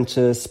 They'll go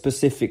into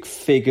specific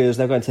figures.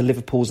 They'll go into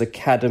Liverpool's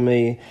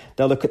academy.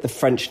 They'll look at the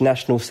French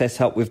national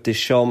setup with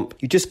Deschamps.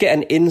 You just get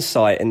an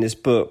insight in this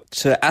book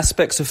to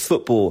aspects of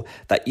football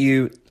that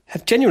you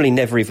have genuinely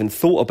never even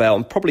thought about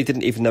and probably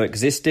didn't even know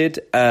existed.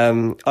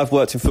 I've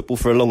worked in football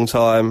for a long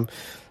time,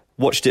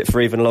 watched it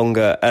for even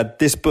longer.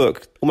 This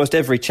book, almost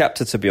every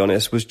chapter, to be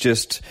honest, was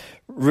just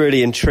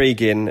really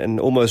intriguing and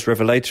almost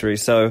revelatory.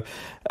 So,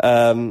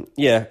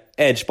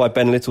 Edge by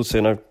Ben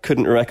Littleton. I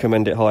couldn't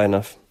recommend it high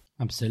enough.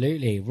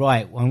 Absolutely.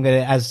 Right. Well, I'm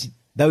going to, as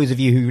those of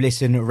you who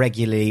listen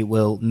regularly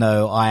will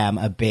know, I am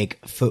a big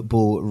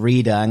football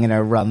reader. I'm going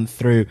to run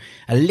through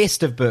a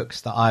list of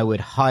books that I would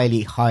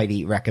highly,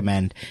 highly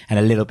recommend, and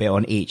a little bit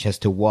on each as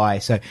to why.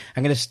 So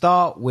I'm going to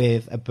start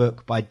with a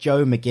book by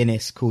Joe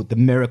McGuinness called The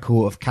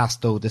Miracle of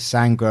Castel di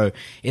Sangro.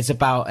 It's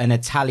about an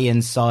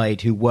Italian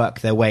side who work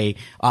their way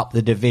up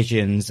the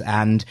divisions,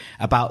 and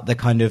about the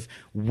kind of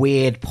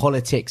weird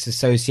politics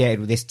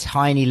associated with this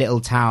tiny little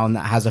town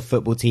that has a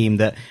football team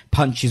that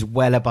punches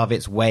well above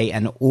its weight,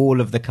 and all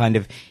of the kind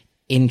of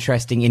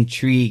interesting,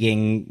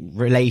 intriguing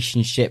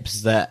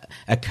relationships that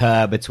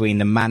occur between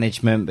the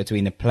management,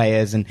 between the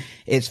players, and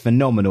it's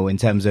phenomenal in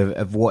terms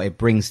of what it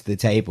brings to the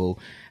table.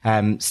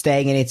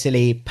 Staying in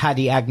Italy,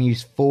 Paddy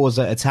Agnew's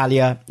Forza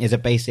Italia is a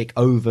basic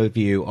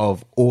overview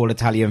of all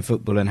Italian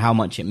football and how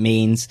much it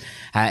means.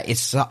 It's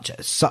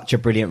such a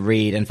brilliant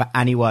read, and for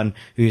anyone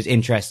who's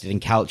interested in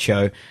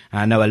calcio,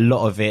 I know a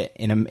lot of it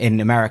in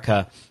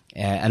America.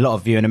 A lot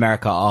of you in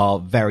America are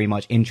very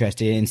much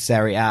interested in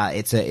Serie A.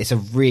 It's a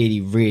really,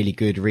 really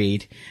good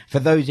read. For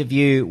those of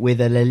you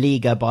with a La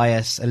Liga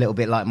bias, a little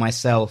bit like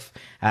myself,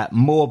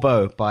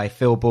 Morbo by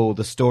Phil Ball,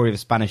 The Story of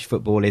Spanish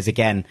Football, is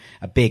again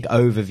a big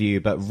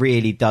overview, but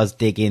really does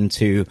dig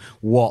into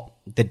what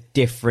the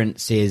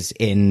differences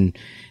in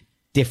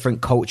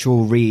different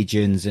cultural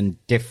regions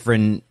and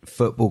different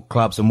football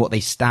clubs and what they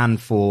stand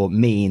for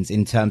means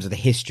in terms of the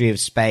history of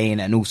Spain,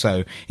 and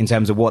also in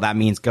terms of what that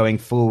means going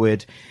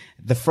forward.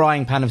 The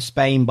Frying Pan of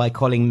Spain by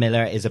Colin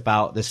Miller is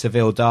about the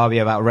Seville derby,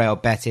 about Real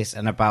Betis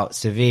and about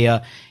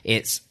Sevilla.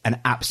 It's an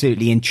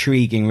absolutely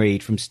intriguing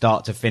read from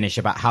start to finish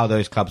about how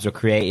those clubs were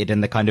created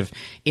and the kind of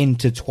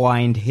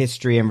intertwined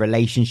history and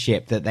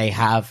relationship that they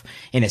have.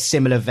 In a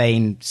similar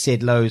vein,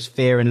 Sid Lowe's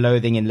Fear and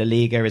Loathing in La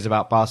Liga is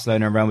about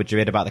Barcelona and Real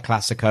Madrid, about the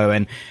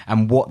Clásico,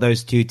 and what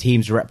those two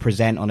teams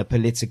represent on a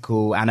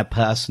political and a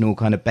personal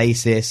kind of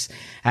basis,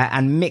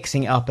 and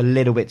mixing it up a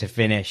little bit to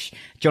finish.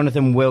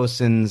 Jonathan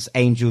Wilson's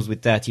Angels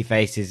with Dirty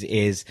Faces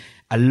is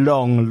a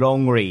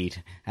long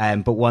read,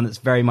 but one that's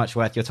very much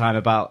worth your time,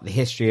 about the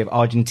history of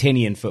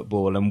Argentinian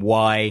football and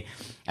why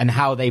and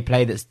how they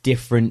play that's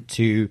different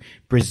to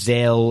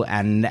Brazil,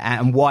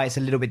 and why it's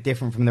a little bit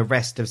different from the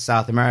rest of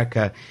South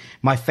America.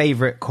 My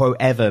favourite quote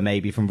ever,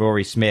 maybe, from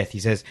Rory Smith. He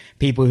says,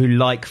 "People who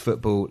like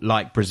football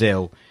like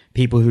Brazil.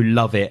 People who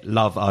love it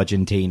love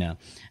Argentina."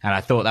 And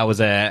I thought that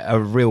was a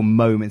real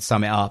moment to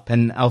sum it up.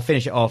 And I'll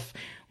finish it off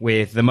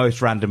with the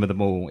most random of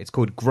them all. It's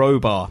called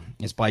Grobar.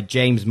 It's by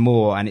James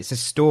Moore, and it's a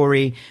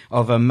story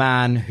of a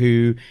man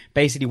who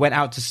basically went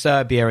out to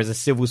Serbia as a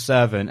civil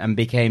servant and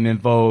became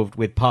involved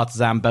with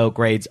Partizan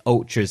Belgrade's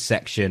Ultras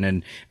section,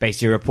 and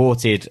basically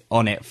reported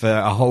on it for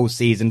a whole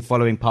season,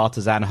 following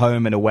Partizan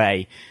home and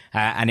away.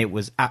 And it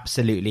was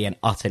absolutely and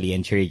utterly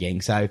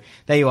intriguing. So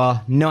there you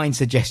are, 9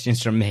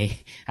 suggestions from me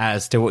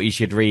as to what you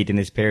should read in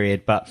this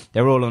period. But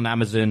they're all on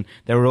Amazon.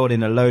 They're all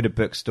in a load of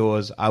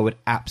bookstores. I would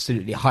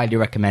absolutely highly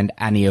recommend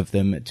any of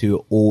them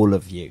to all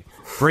of you.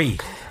 Free.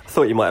 I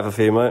thought you might have a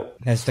few, mate.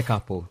 Just a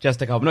couple. I'm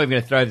not even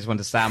going to throw this one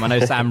to Sam. I know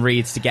Sam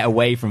reads to get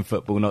away from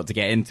football, not to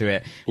get into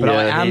it. But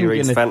yeah, he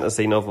reads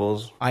fantasy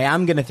novels. I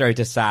am going to throw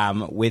to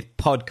Sam with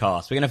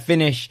podcasts. We're going to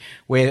finish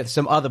with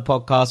some other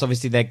podcasts.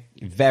 Obviously, they're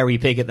very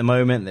big at the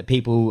moment, that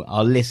people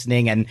are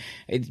listening, and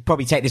it'd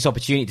probably take this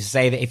opportunity to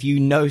say that if you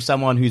know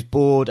someone who's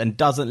bored and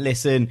doesn't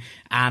listen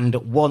and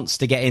wants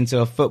to get into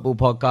a football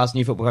podcast,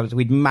 new football podcast,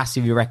 we'd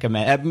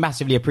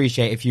massively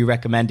appreciate if you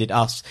recommended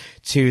us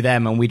to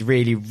them, and we'd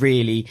really,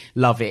 really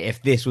love it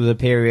if this was a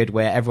period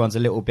where everyone's a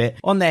little bit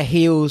on their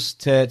heels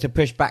to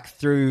push back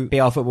through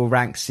BR Football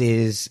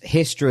Ranks'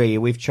 history.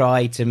 We've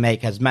tried to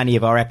make as many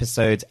of our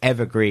episodes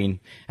evergreen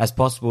as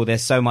possible.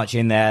 There's so much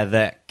in there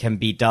that can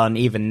be done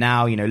even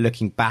now,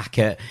 looking back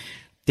at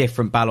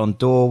different Ballon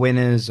d'Or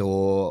winners or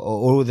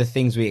all the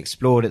things we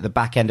explored at the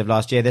back end of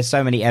last year. There's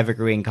so many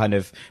evergreen kind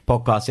of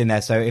podcasts in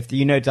there. So if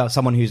you know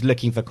someone who's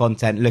looking for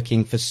content,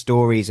 looking for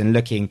stories and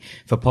looking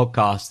for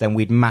podcasts, then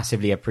we'd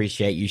massively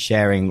appreciate you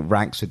sharing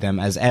Ranks with them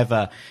as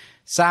ever.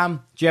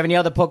 Sam, do you have any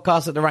other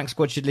podcasts that the Rank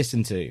Squad should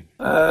listen to?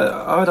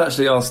 I would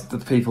actually ask the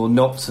people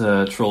not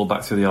to trawl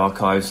back through the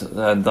archives,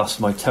 and thus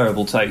my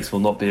terrible takes will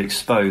not be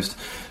exposed.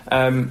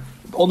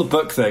 On the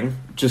book thing,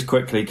 just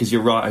quickly, because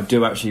you're right, I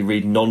do actually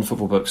read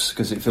non-football books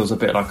because it feels a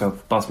bit like a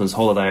busman's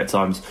holiday at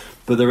times.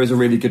 But there is a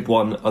really good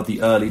one of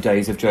the early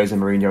days of Jose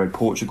Mourinho in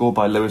Portugal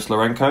by Luis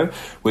Lourenço,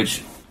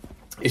 which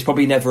is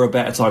probably never a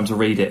better time to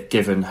read it,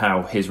 given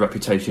how his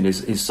reputation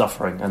is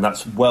suffering. And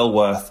that's well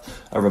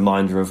worth a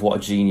reminder of what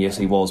a genius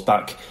he was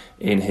back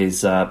in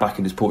his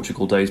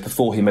Portugal days,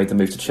 before he made the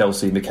move to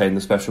Chelsea and became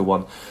the special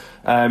one.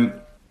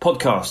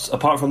 Podcasts,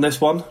 apart from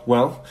this one,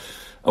 well,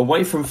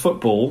 away from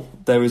football,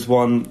 there is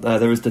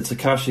the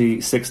Tekashi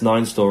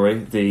 6ix9ine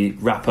story, the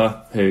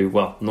rapper who,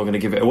 well, I'm not going to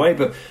give it away,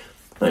 but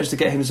managed to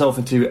get himself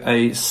into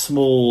a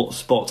small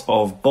spot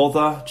of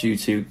bother due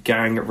to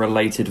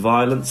gang-related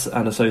violence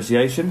and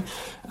association.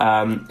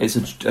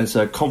 It's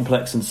a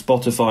complex and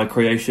Spotify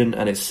creation,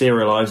 and it's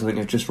serialised. I think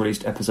they've just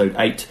released episode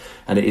 8,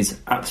 and it is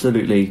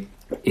absolutely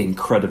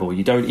incredible.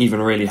 You don't even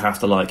really have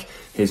to like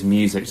his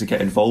music to get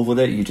involved with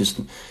it. You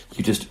just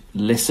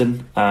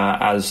listen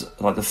as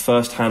like the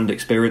first-hand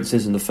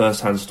experiences and the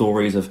first-hand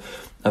stories of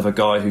a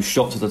guy who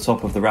shot to the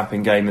top of the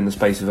rapping game in the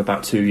space of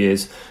about 2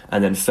 years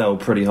and then fell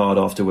pretty hard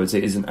afterwards.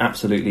 It is an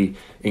absolutely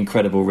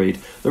incredible read.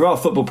 There are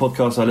football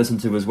podcasts I listen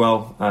to as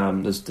well.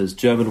 There's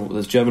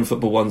German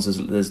football ones,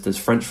 there's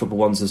French football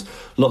ones, there's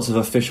lots of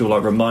official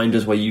like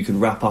reminders where you can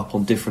wrap up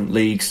on different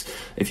leagues.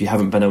 If you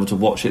haven't been able to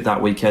watch it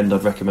that weekend,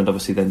 I'd recommend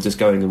obviously then just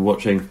going and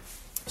watching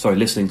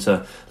listening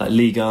to like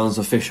Ligue 1's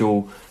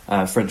official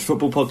French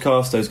football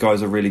podcast. Those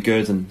guys are really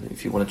good, and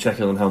if you want to check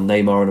in on how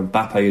Neymar and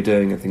Mbappe are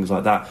doing and things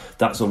like that,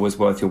 that's always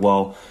worth your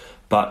while.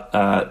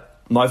 But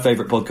my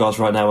favourite podcast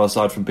right now,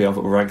 aside from BR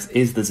Football Ranks,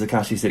 is the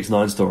Tekashi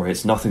 6ix9ine story.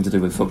 It's nothing to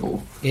do with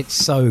football. It's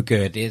so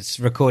good. It's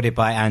recorded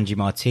by Angie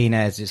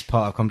Martinez. It's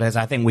part of Complex.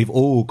 I think we've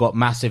all got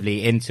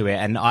massively into it,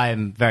 and I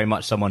am very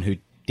much someone who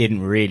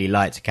didn't really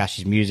like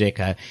Tekashi's music.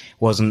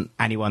 Wasn't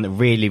anyone that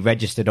really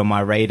registered on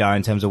my radar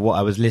in terms of what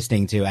I was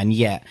listening to, and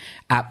yet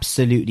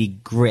absolutely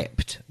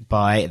gripped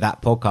by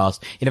that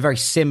podcast. In a very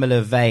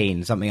similar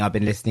vein, something I've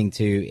been listening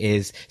to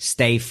is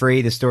Stay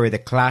Free, the story of The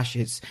Clash.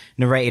 It's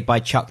narrated by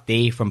Chuck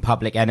D from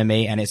Public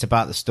Enemy, and it's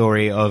about the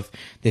story of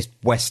this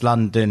West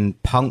London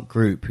punk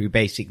group who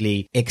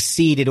basically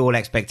exceeded all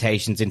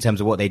expectations in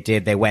terms of what they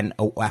did. They went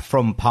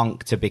from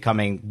punk to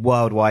becoming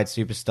worldwide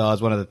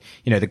superstars, one of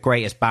the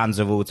greatest bands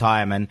of all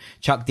time. And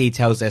Chuck D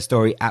tells their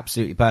story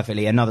absolutely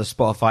perfectly. Another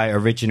Spotify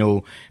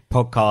original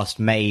podcast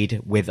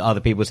made with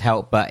other people's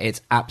help, but it's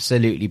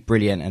absolutely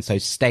brilliant. And so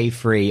Stay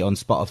Free on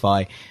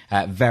Spotify,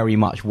 very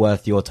much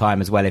worth your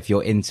time as well if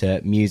you're into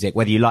music.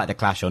 Whether you like The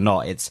Clash or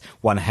not, it's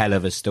one hell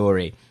of a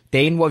story.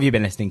 Dean, what have you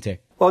been listening to?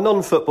 Well,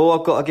 non-football,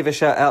 I've got to give a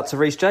shout out to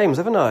Reece James,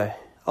 haven't I?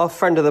 Our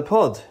friend of the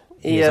pod.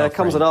 He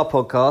comes on our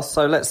podcast,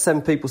 so let's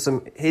send people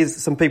some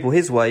people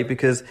his way,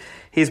 because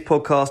his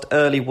podcast,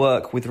 Early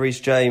Work with Reece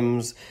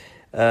James,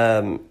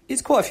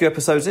 it's quite a few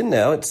episodes in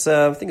now. It's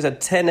I think it's had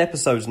 10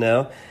 episodes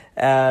now.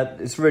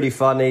 It's really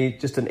funny,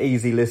 just an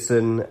easy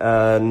listen,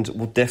 and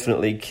will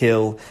definitely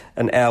kill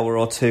an hour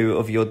or two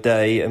of your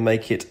day and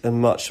make it a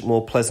much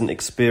more pleasant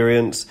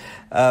experience.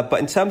 But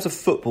in terms of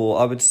football,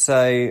 I would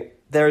say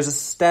there is a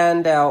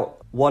standout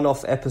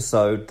one-off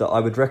episode that I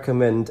would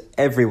recommend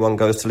everyone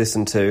goes to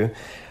listen to.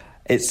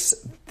 It's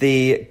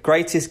the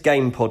Greatest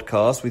Game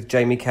podcast with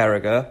Jamie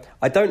Carragher.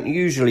 I don't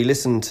usually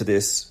listen to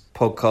this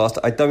podcast.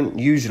 I don't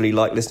usually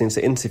like listening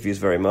to interviews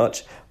very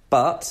much,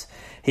 but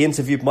he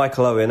interviewed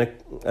Michael Owen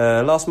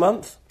last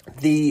month.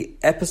 The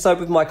episode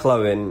with Michael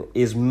Owen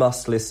is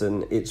must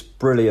listen. It's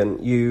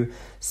brilliant. You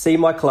see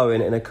Michael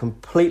Owen in a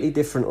completely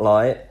different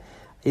light.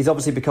 He's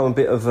obviously become a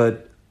bit of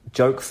a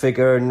joke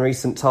figure in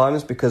recent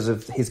times because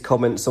of his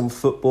comments on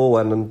football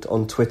and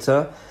on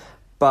Twitter.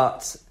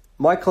 But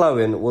Michael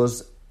Owen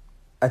was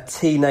a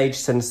teenage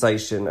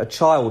sensation, a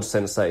child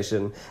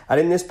sensation. And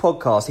in this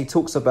podcast, he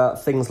talks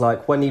about things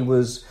like when he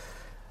was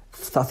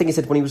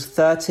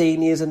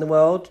 13 years in the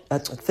world.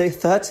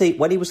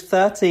 When he was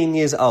 13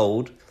 years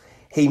old,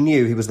 he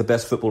knew he was the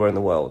best footballer in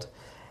the world.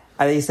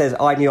 And he says,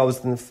 I knew I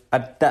was, and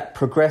that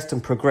progressed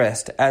and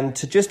progressed. And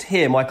to just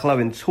hear Michael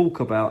Owen talk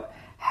about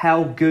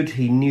how good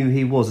he knew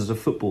he was as a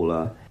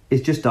footballer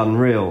is just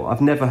unreal.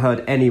 I've never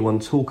heard anyone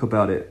talk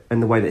about it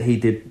in the way that he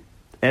did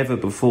ever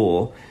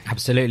before.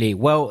 Absolutely.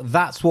 Well,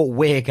 that's what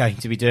we're going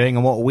to be doing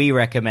and what we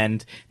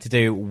recommend to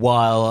do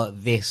while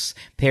this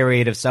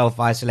period of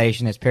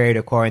self-isolation, this period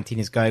of quarantine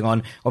is going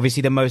on.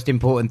 Obviously, the most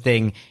important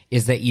thing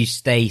is that you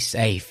stay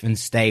safe and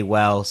stay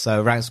well.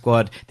 So, Rank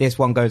Squad, this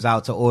one goes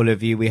out to all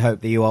of you. We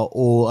hope that you are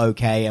all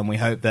okay, and we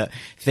hope that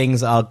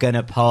things are going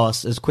to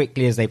pass as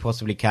quickly as they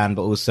possibly can,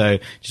 but also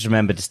just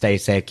remember to stay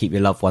safe, keep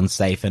your loved ones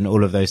safe, and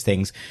all of those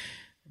things.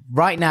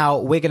 Right now,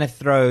 we're going to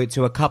throw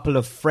to a couple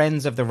of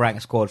friends of the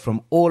Rank Squad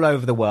from all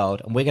over the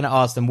world, and we're going to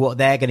ask them what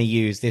they're going to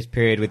use this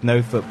period with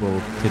no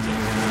football to do.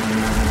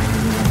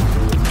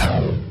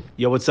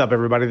 Yo, what's up,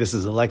 everybody? This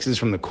is Alexis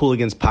from the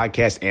Cooligans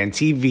podcast and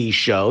TV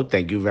show.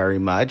 Thank you very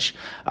much.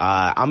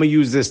 I'm going to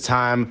use this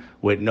time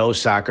with no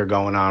soccer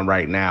going on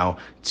right now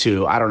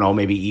to, I don't know,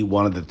 maybe eat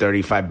one of the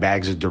 35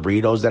 bags of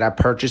Doritos that I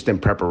purchased in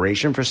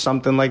preparation for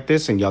something like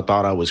this. And y'all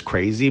thought I was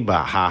crazy,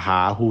 but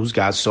haha, who's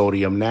got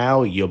sodium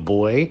now? Your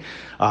boy.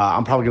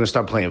 I'm probably going to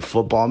start playing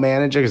Football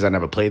Manager because I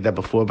never played that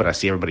before, but I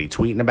see everybody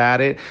tweeting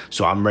about it.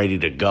 So I'm ready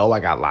to go. I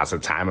got lots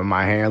of time in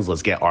my hands.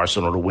 Let's get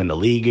Arsenal to win the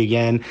league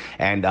again.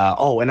 And,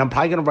 and I'm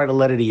probably going to write a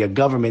letter to your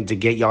government to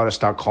get y'all to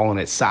start calling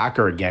it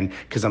soccer again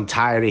because I'm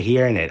tired of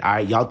hearing it. All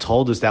right, y'all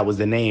told us that was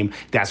the name.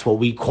 That's what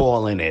we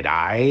calling it, all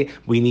right?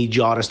 We need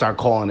y'all to start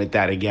calling it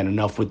that again.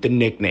 Enough with the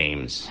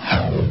nicknames.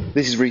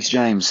 This is Reece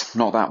James,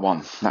 not that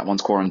one. That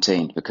one's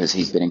quarantined because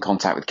he's been in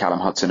contact with Callum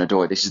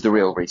Hudson-Odoi. This is the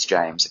real Reece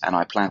James, and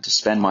I plan to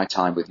spend my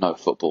time with no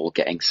football,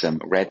 getting some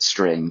red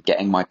string,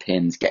 getting my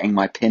pins, getting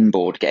my pin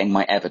board, getting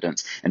my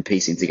evidence, and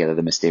piecing together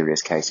the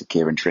mysterious case of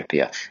Kieran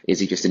Trippier.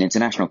 Is he just an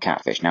international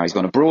catfish? Now he's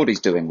gone abroad,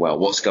 he's doing well.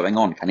 What's going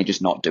on? Can he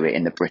just not do it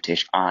in the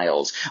British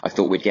Isles? I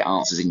thought we'd get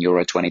answers in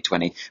Euro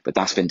 2020, but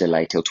that's been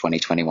delayed till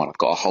 2021. I've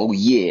got a whole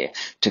year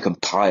to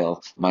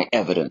compile my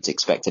evidence.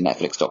 Expect a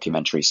Netflix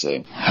documentary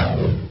soon.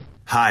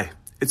 Hi,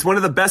 it's one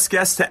of the best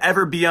guests to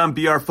ever be on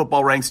BR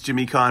Football Ranks,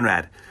 Jimmy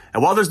Conrad.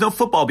 And while there's no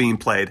football being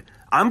played,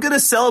 I'm going to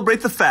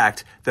celebrate the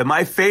fact that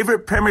my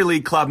favorite Premier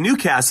League club,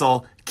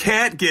 Newcastle,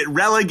 can't get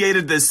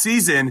relegated this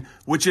season,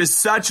 which is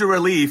such a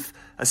relief,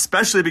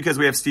 especially because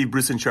we have Steve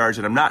Bruce in charge,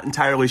 and I'm not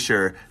entirely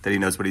sure that he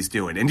knows what he's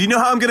doing. And do you know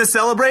how I'm going to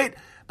celebrate?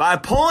 by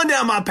pulling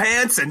down my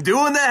pants and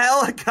doing the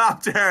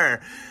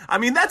helicopter. I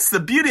mean, that's the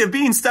beauty of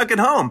being stuck at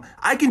home.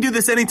 I can do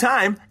this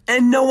anytime,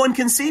 and no one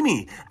can see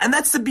me. And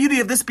that's the beauty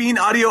of this being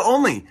audio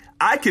only.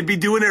 I could be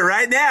doing it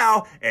right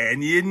now,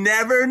 and you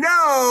never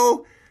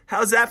know.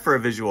 How's that for a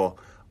visual?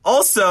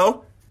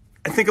 Also,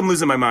 I think I'm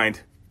losing my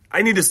mind.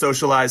 I need to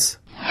socialize.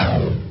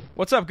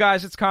 What's up,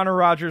 guys? It's Connor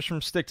Rogers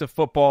from Stick to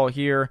Football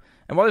here.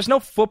 And while there's no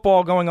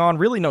football going on,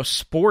 really no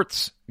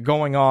sports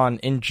going on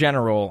in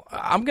general,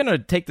 I'm going to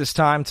take this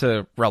time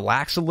to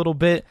relax a little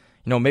bit.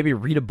 Maybe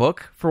read a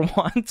book for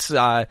once.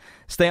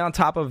 Stay on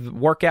top of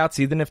workouts,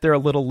 even if they're a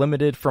little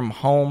limited from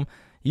home.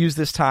 Use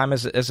this time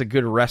as a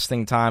good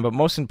resting time. But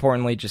most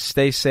importantly, just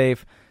stay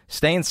safe.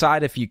 Stay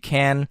inside if you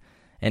can.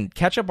 And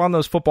catch up on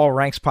those Football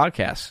Ranks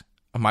podcasts.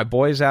 My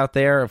boys out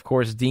there, of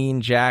course,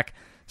 Dean, Jack,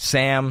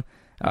 Sam.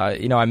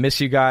 I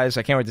miss you guys.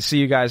 I can't wait to see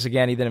you guys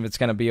again, even if it's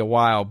going to be a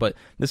while. But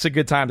this is a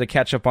good time to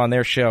catch up on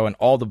their show and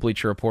all the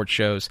Bleacher Report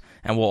shows,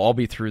 and we'll all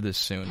be through this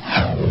soon.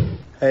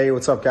 Hey,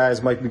 what's up,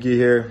 guys? Mike McGee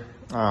here.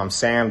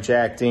 Sam,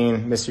 Jack,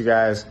 Dean, miss you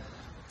guys.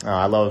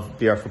 I love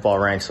BR Football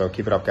Ranks, so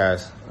keep it up,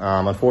 guys.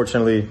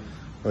 Unfortunately,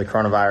 the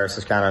coronavirus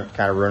is kind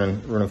of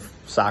ruining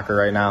soccer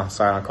right now.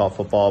 Sorry I don't call it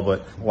football,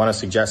 but I want to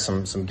suggest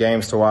some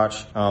games to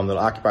watch that'll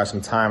occupy some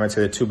time. I'd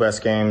say the two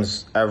best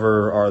games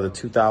ever are the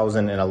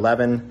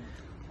 2011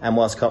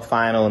 MLS Cup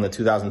Final and the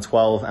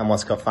 2012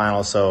 MLS Cup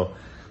Final. So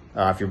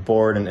if you're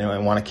bored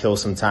and want to kill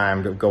some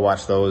time, go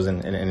watch those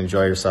and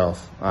enjoy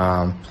yourself.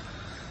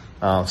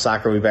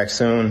 Soccer will be back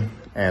soon,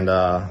 and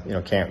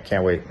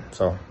can't wait.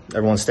 So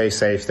everyone stay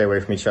safe, stay away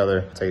from each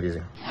other, take it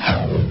easy.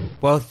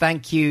 Well,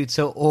 thank you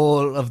to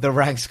all of the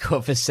Rank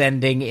Squad for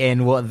sending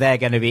in what they're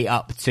going to be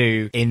up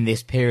to in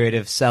this period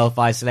of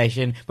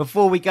self-isolation.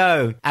 Before we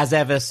go, as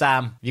ever,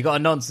 Sam, you got a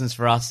nonsense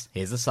for us?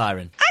 Here's the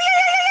siren.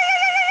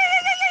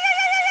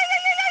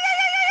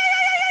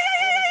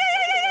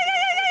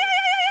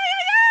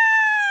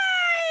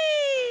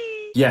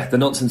 Yeah, the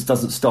nonsense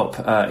doesn't stop,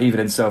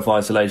 even in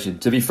self-isolation.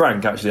 To be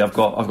frank, actually, I've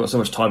got so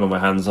much time on my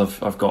hands.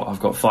 I've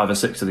got 5 or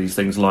 6 of these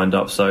things lined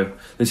up, so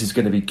this is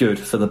going to be good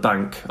for the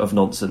bank of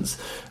nonsense.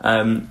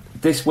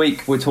 This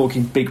week, we're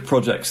talking big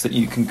projects that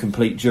you can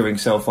complete during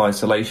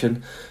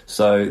self-isolation.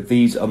 So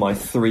these are my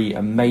 3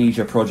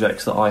 major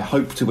projects that I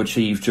hope to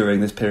achieve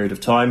during this period of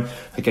time.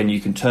 Again, you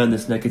can turn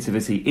this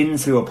negativity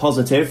into a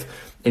positive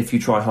if you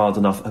try hard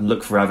enough and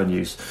look for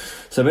avenues.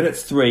 So minute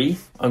 3,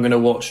 I'm going to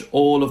watch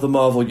all of the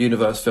Marvel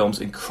Universe films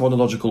in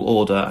chronological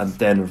order and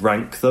then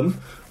rank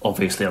them.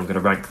 Obviously, I'm going to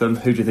rank them.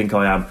 Who do you think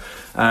I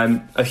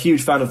am? A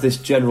huge fan of this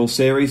general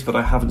series, but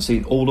I haven't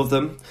seen all of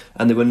them.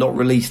 And they were not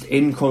released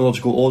in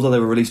chronological order. They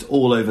were released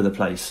all over the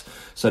place.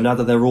 So now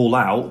that they're all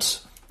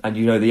out, and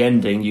you know the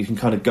ending, you can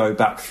kind of go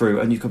back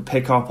through and you can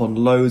pick up on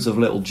loads of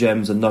little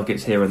gems and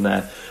nuggets here and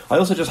there. I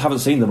also just haven't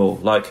seen them all.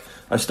 Like,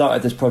 I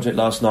started this project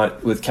last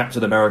night with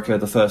Captain America,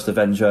 the First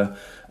Avenger,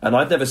 and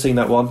I'd never seen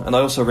that one. And I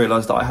also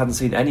realised that I hadn't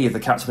seen any of the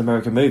Captain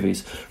America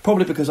movies,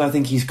 probably because I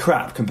think he's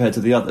crap compared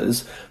to the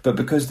others, but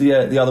because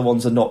the other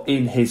ones are not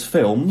in his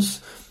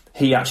films,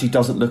 he actually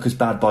doesn't look as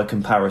bad by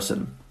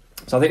comparison.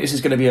 So I think this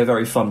is going to be a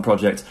very fun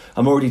project.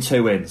 I'm already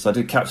 2 in. So I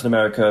did Captain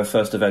America,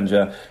 First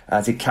Avenger.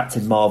 I did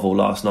Captain Marvel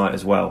last night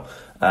as well.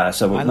 I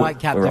like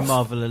Captain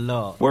Marvel a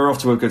lot. We're off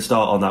to a good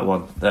start on that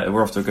one.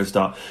 We're off to a good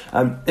start.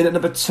 In at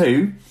number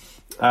 2,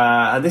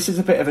 and this is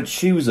a bit of a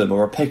choose 'em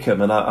or a pick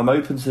 'em, and I'm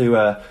open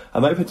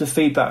to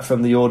feedback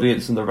from the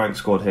audience and the Rank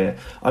Squad here.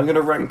 I'm going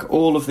to rank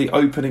all of the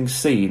opening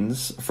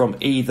scenes from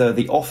either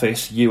The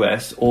Office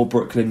US or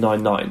Brooklyn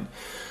Nine-Nine.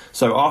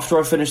 So after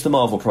I finish the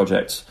Marvel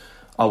project,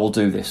 I will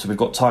do this, so we've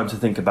got time to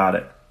think about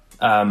it.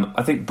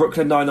 I think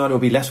Brooklyn Nine-Nine will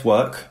be less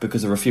work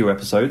because there are fewer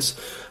episodes,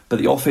 but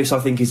The Office, I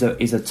think, is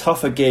a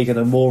tougher gig and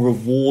a more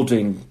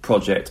rewarding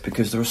project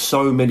because there are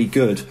so many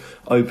good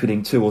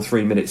opening 2 or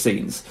 3 minute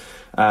scenes.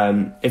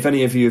 If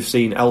any of you have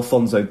seen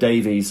Alphonso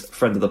Davies,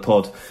 friend of the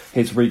pod,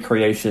 his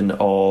recreation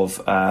of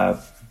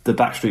the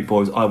Backstreet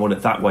Boys' I Want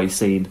It That Way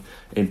scene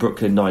in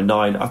Brooklyn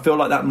Nine-Nine, I feel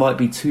like that might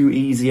be too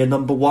easy a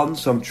number 1,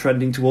 so I'm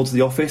trending towards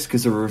The Office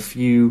because there are a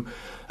few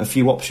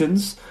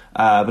options.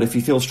 But if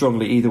you feel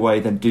strongly either way,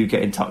 then do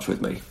get in touch with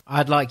me.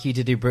 I'd like you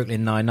to do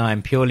Brooklyn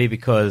Nine-Nine purely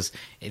because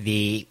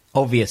the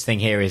obvious thing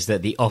here is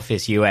that The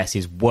Office US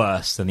is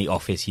worse than The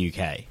Office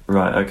UK.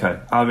 Right, okay.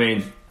 I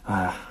mean,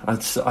 I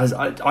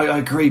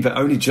agree, but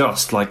only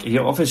just. Like,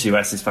 Office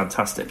US is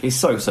fantastic. It's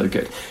so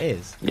good. It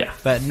is. Yeah.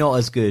 But not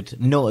as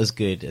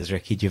good as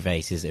Ricky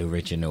Gervais's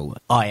original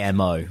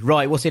IMO.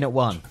 Right, what's in at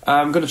 1?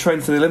 I'm going to train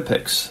for the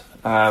Olympics.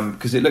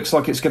 Because it looks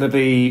like it's going to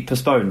be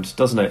postponed,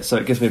 doesn't it? So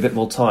it gives me a bit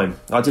more time.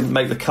 I didn't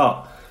make the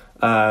cut.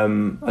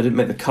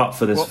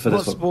 For this.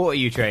 What sport are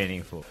you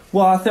training for?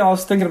 Well, I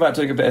was thinking about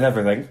doing a bit of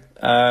everything.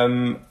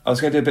 I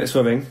was going to do a bit of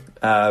swimming,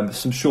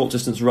 some short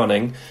distance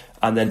running,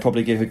 and then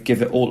probably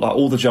give it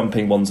all the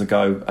jumping ones a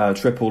go,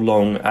 triple,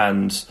 long,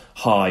 and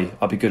high.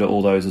 I'd be good at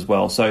all those as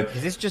well. So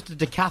is this just a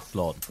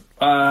decathlon?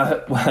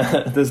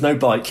 There's no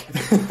bike.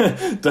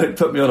 Don't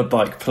put me on a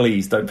bike,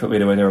 please. Don't put me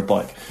anywhere near a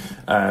bike.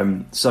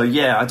 So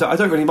yeah, I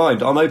don't really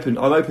mind. I'm open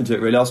to it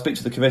really. I'll speak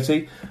to the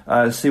committee,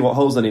 see what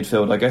holes they need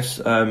filled, I guess,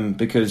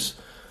 because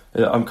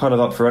I'm kind of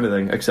up for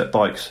anything except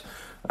bikes.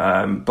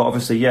 But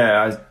obviously,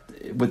 yeah,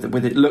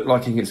 with it look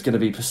like it's going to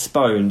be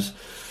postponed,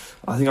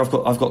 I think I've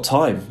got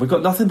time. We've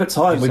got nothing but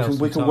time.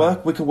 We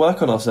can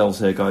work on ourselves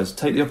here, guys.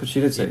 Take the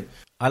opportunity.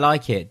 I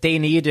like it.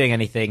 Dean, are you doing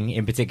anything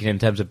in particular in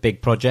terms of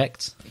big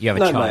projects? You have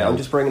a child. No, mate, I'm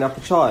just bringing up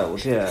a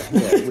child, yeah,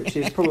 which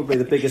is probably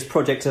the biggest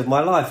project of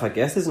my life, I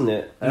guess, isn't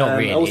it? Not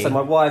really. Also,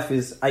 my wife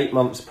is 8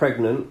 months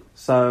pregnant,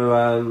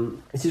 so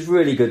this is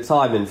really good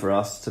timing for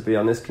us, to be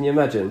honest. Can you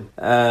imagine?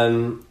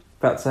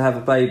 About to have a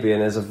baby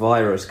and there's a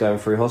virus going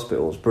through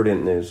hospitals.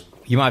 Brilliant news.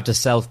 You might have to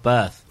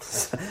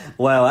self-birth.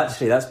 Well,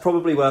 actually, that's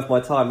probably worth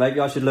my time.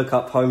 Maybe I should look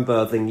up home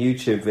birthing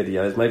YouTube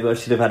videos. Maybe I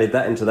should have added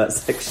that into that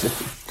section.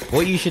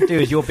 What you should do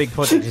is your big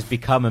project is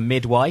become a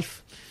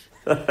midwife.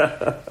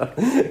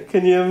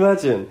 Can you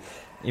imagine?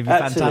 It'd be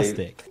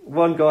fantastic.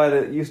 One guy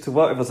that used to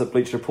work with us at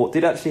Bleacher Report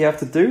did actually have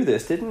to do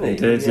this, didn't he? He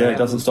did, yeah. He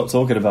doesn't stop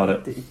talking about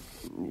it.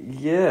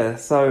 Yeah,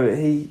 so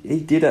he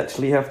did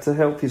actually have to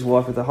help his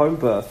wife with the home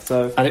birth.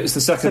 And it was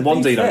the second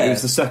one, Dino. It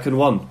was the second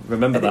one.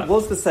 Remember that? It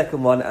was the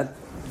second one. A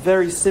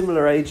very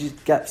similar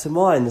age gap to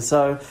mine.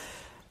 So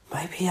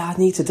maybe I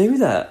need to do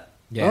that.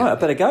 Yeah. All right, I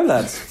better go,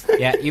 lads.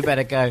 Yeah, you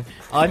better go.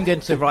 I'm going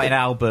to write an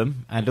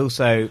album and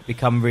also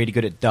become really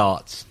good at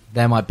darts.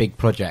 They're my big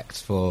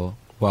projects for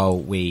while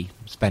we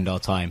spend our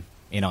time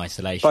in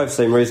isolation. Both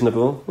seem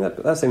reasonable.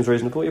 That seems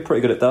reasonable. You're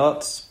pretty good at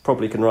darts.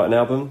 Probably can write an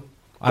album.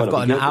 I've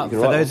got an album.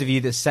 For those of you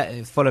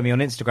that follow me on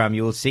Instagram,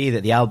 you will see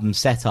that the album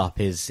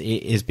setup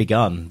is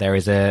begun. There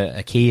is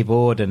a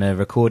keyboard and a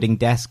recording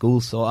desk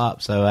all sort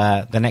up. So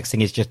the next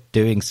thing is just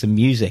doing some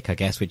music, I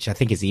guess, which I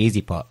think is the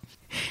easy part.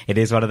 It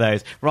is one of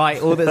those.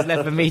 Right, all that's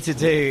left for me to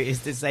do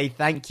is to say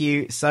thank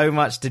you so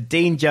much to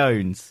Dean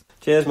Jones.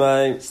 Cheers,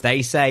 mate.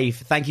 Stay safe.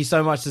 Thank you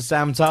so much to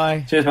Sam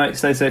Tighe. Cheers, mate.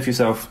 Stay safe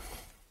yourself.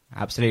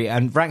 Absolutely.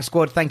 And Rank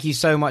Squad, thank you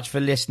so much for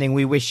listening.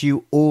 We wish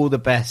you all the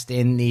best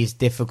in these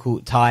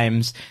difficult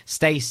times.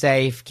 Stay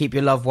safe, keep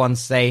your loved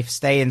ones safe,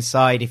 stay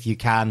inside if you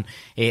can.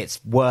 It's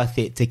worth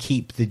it to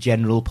keep the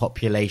general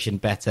population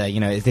better.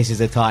 You know, this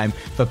is a time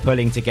for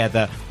pulling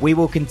together. We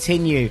will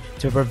continue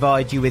to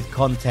provide you with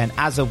content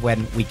as of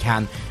when we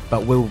can,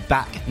 but we'll be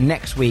back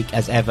next week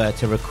as ever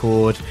to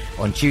record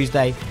on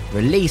Tuesday,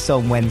 release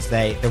on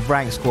Wednesday. The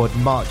Rank Squad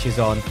marches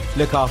on.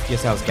 Look after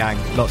yourselves, gang.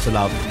 Lots of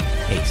love.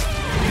 Peace.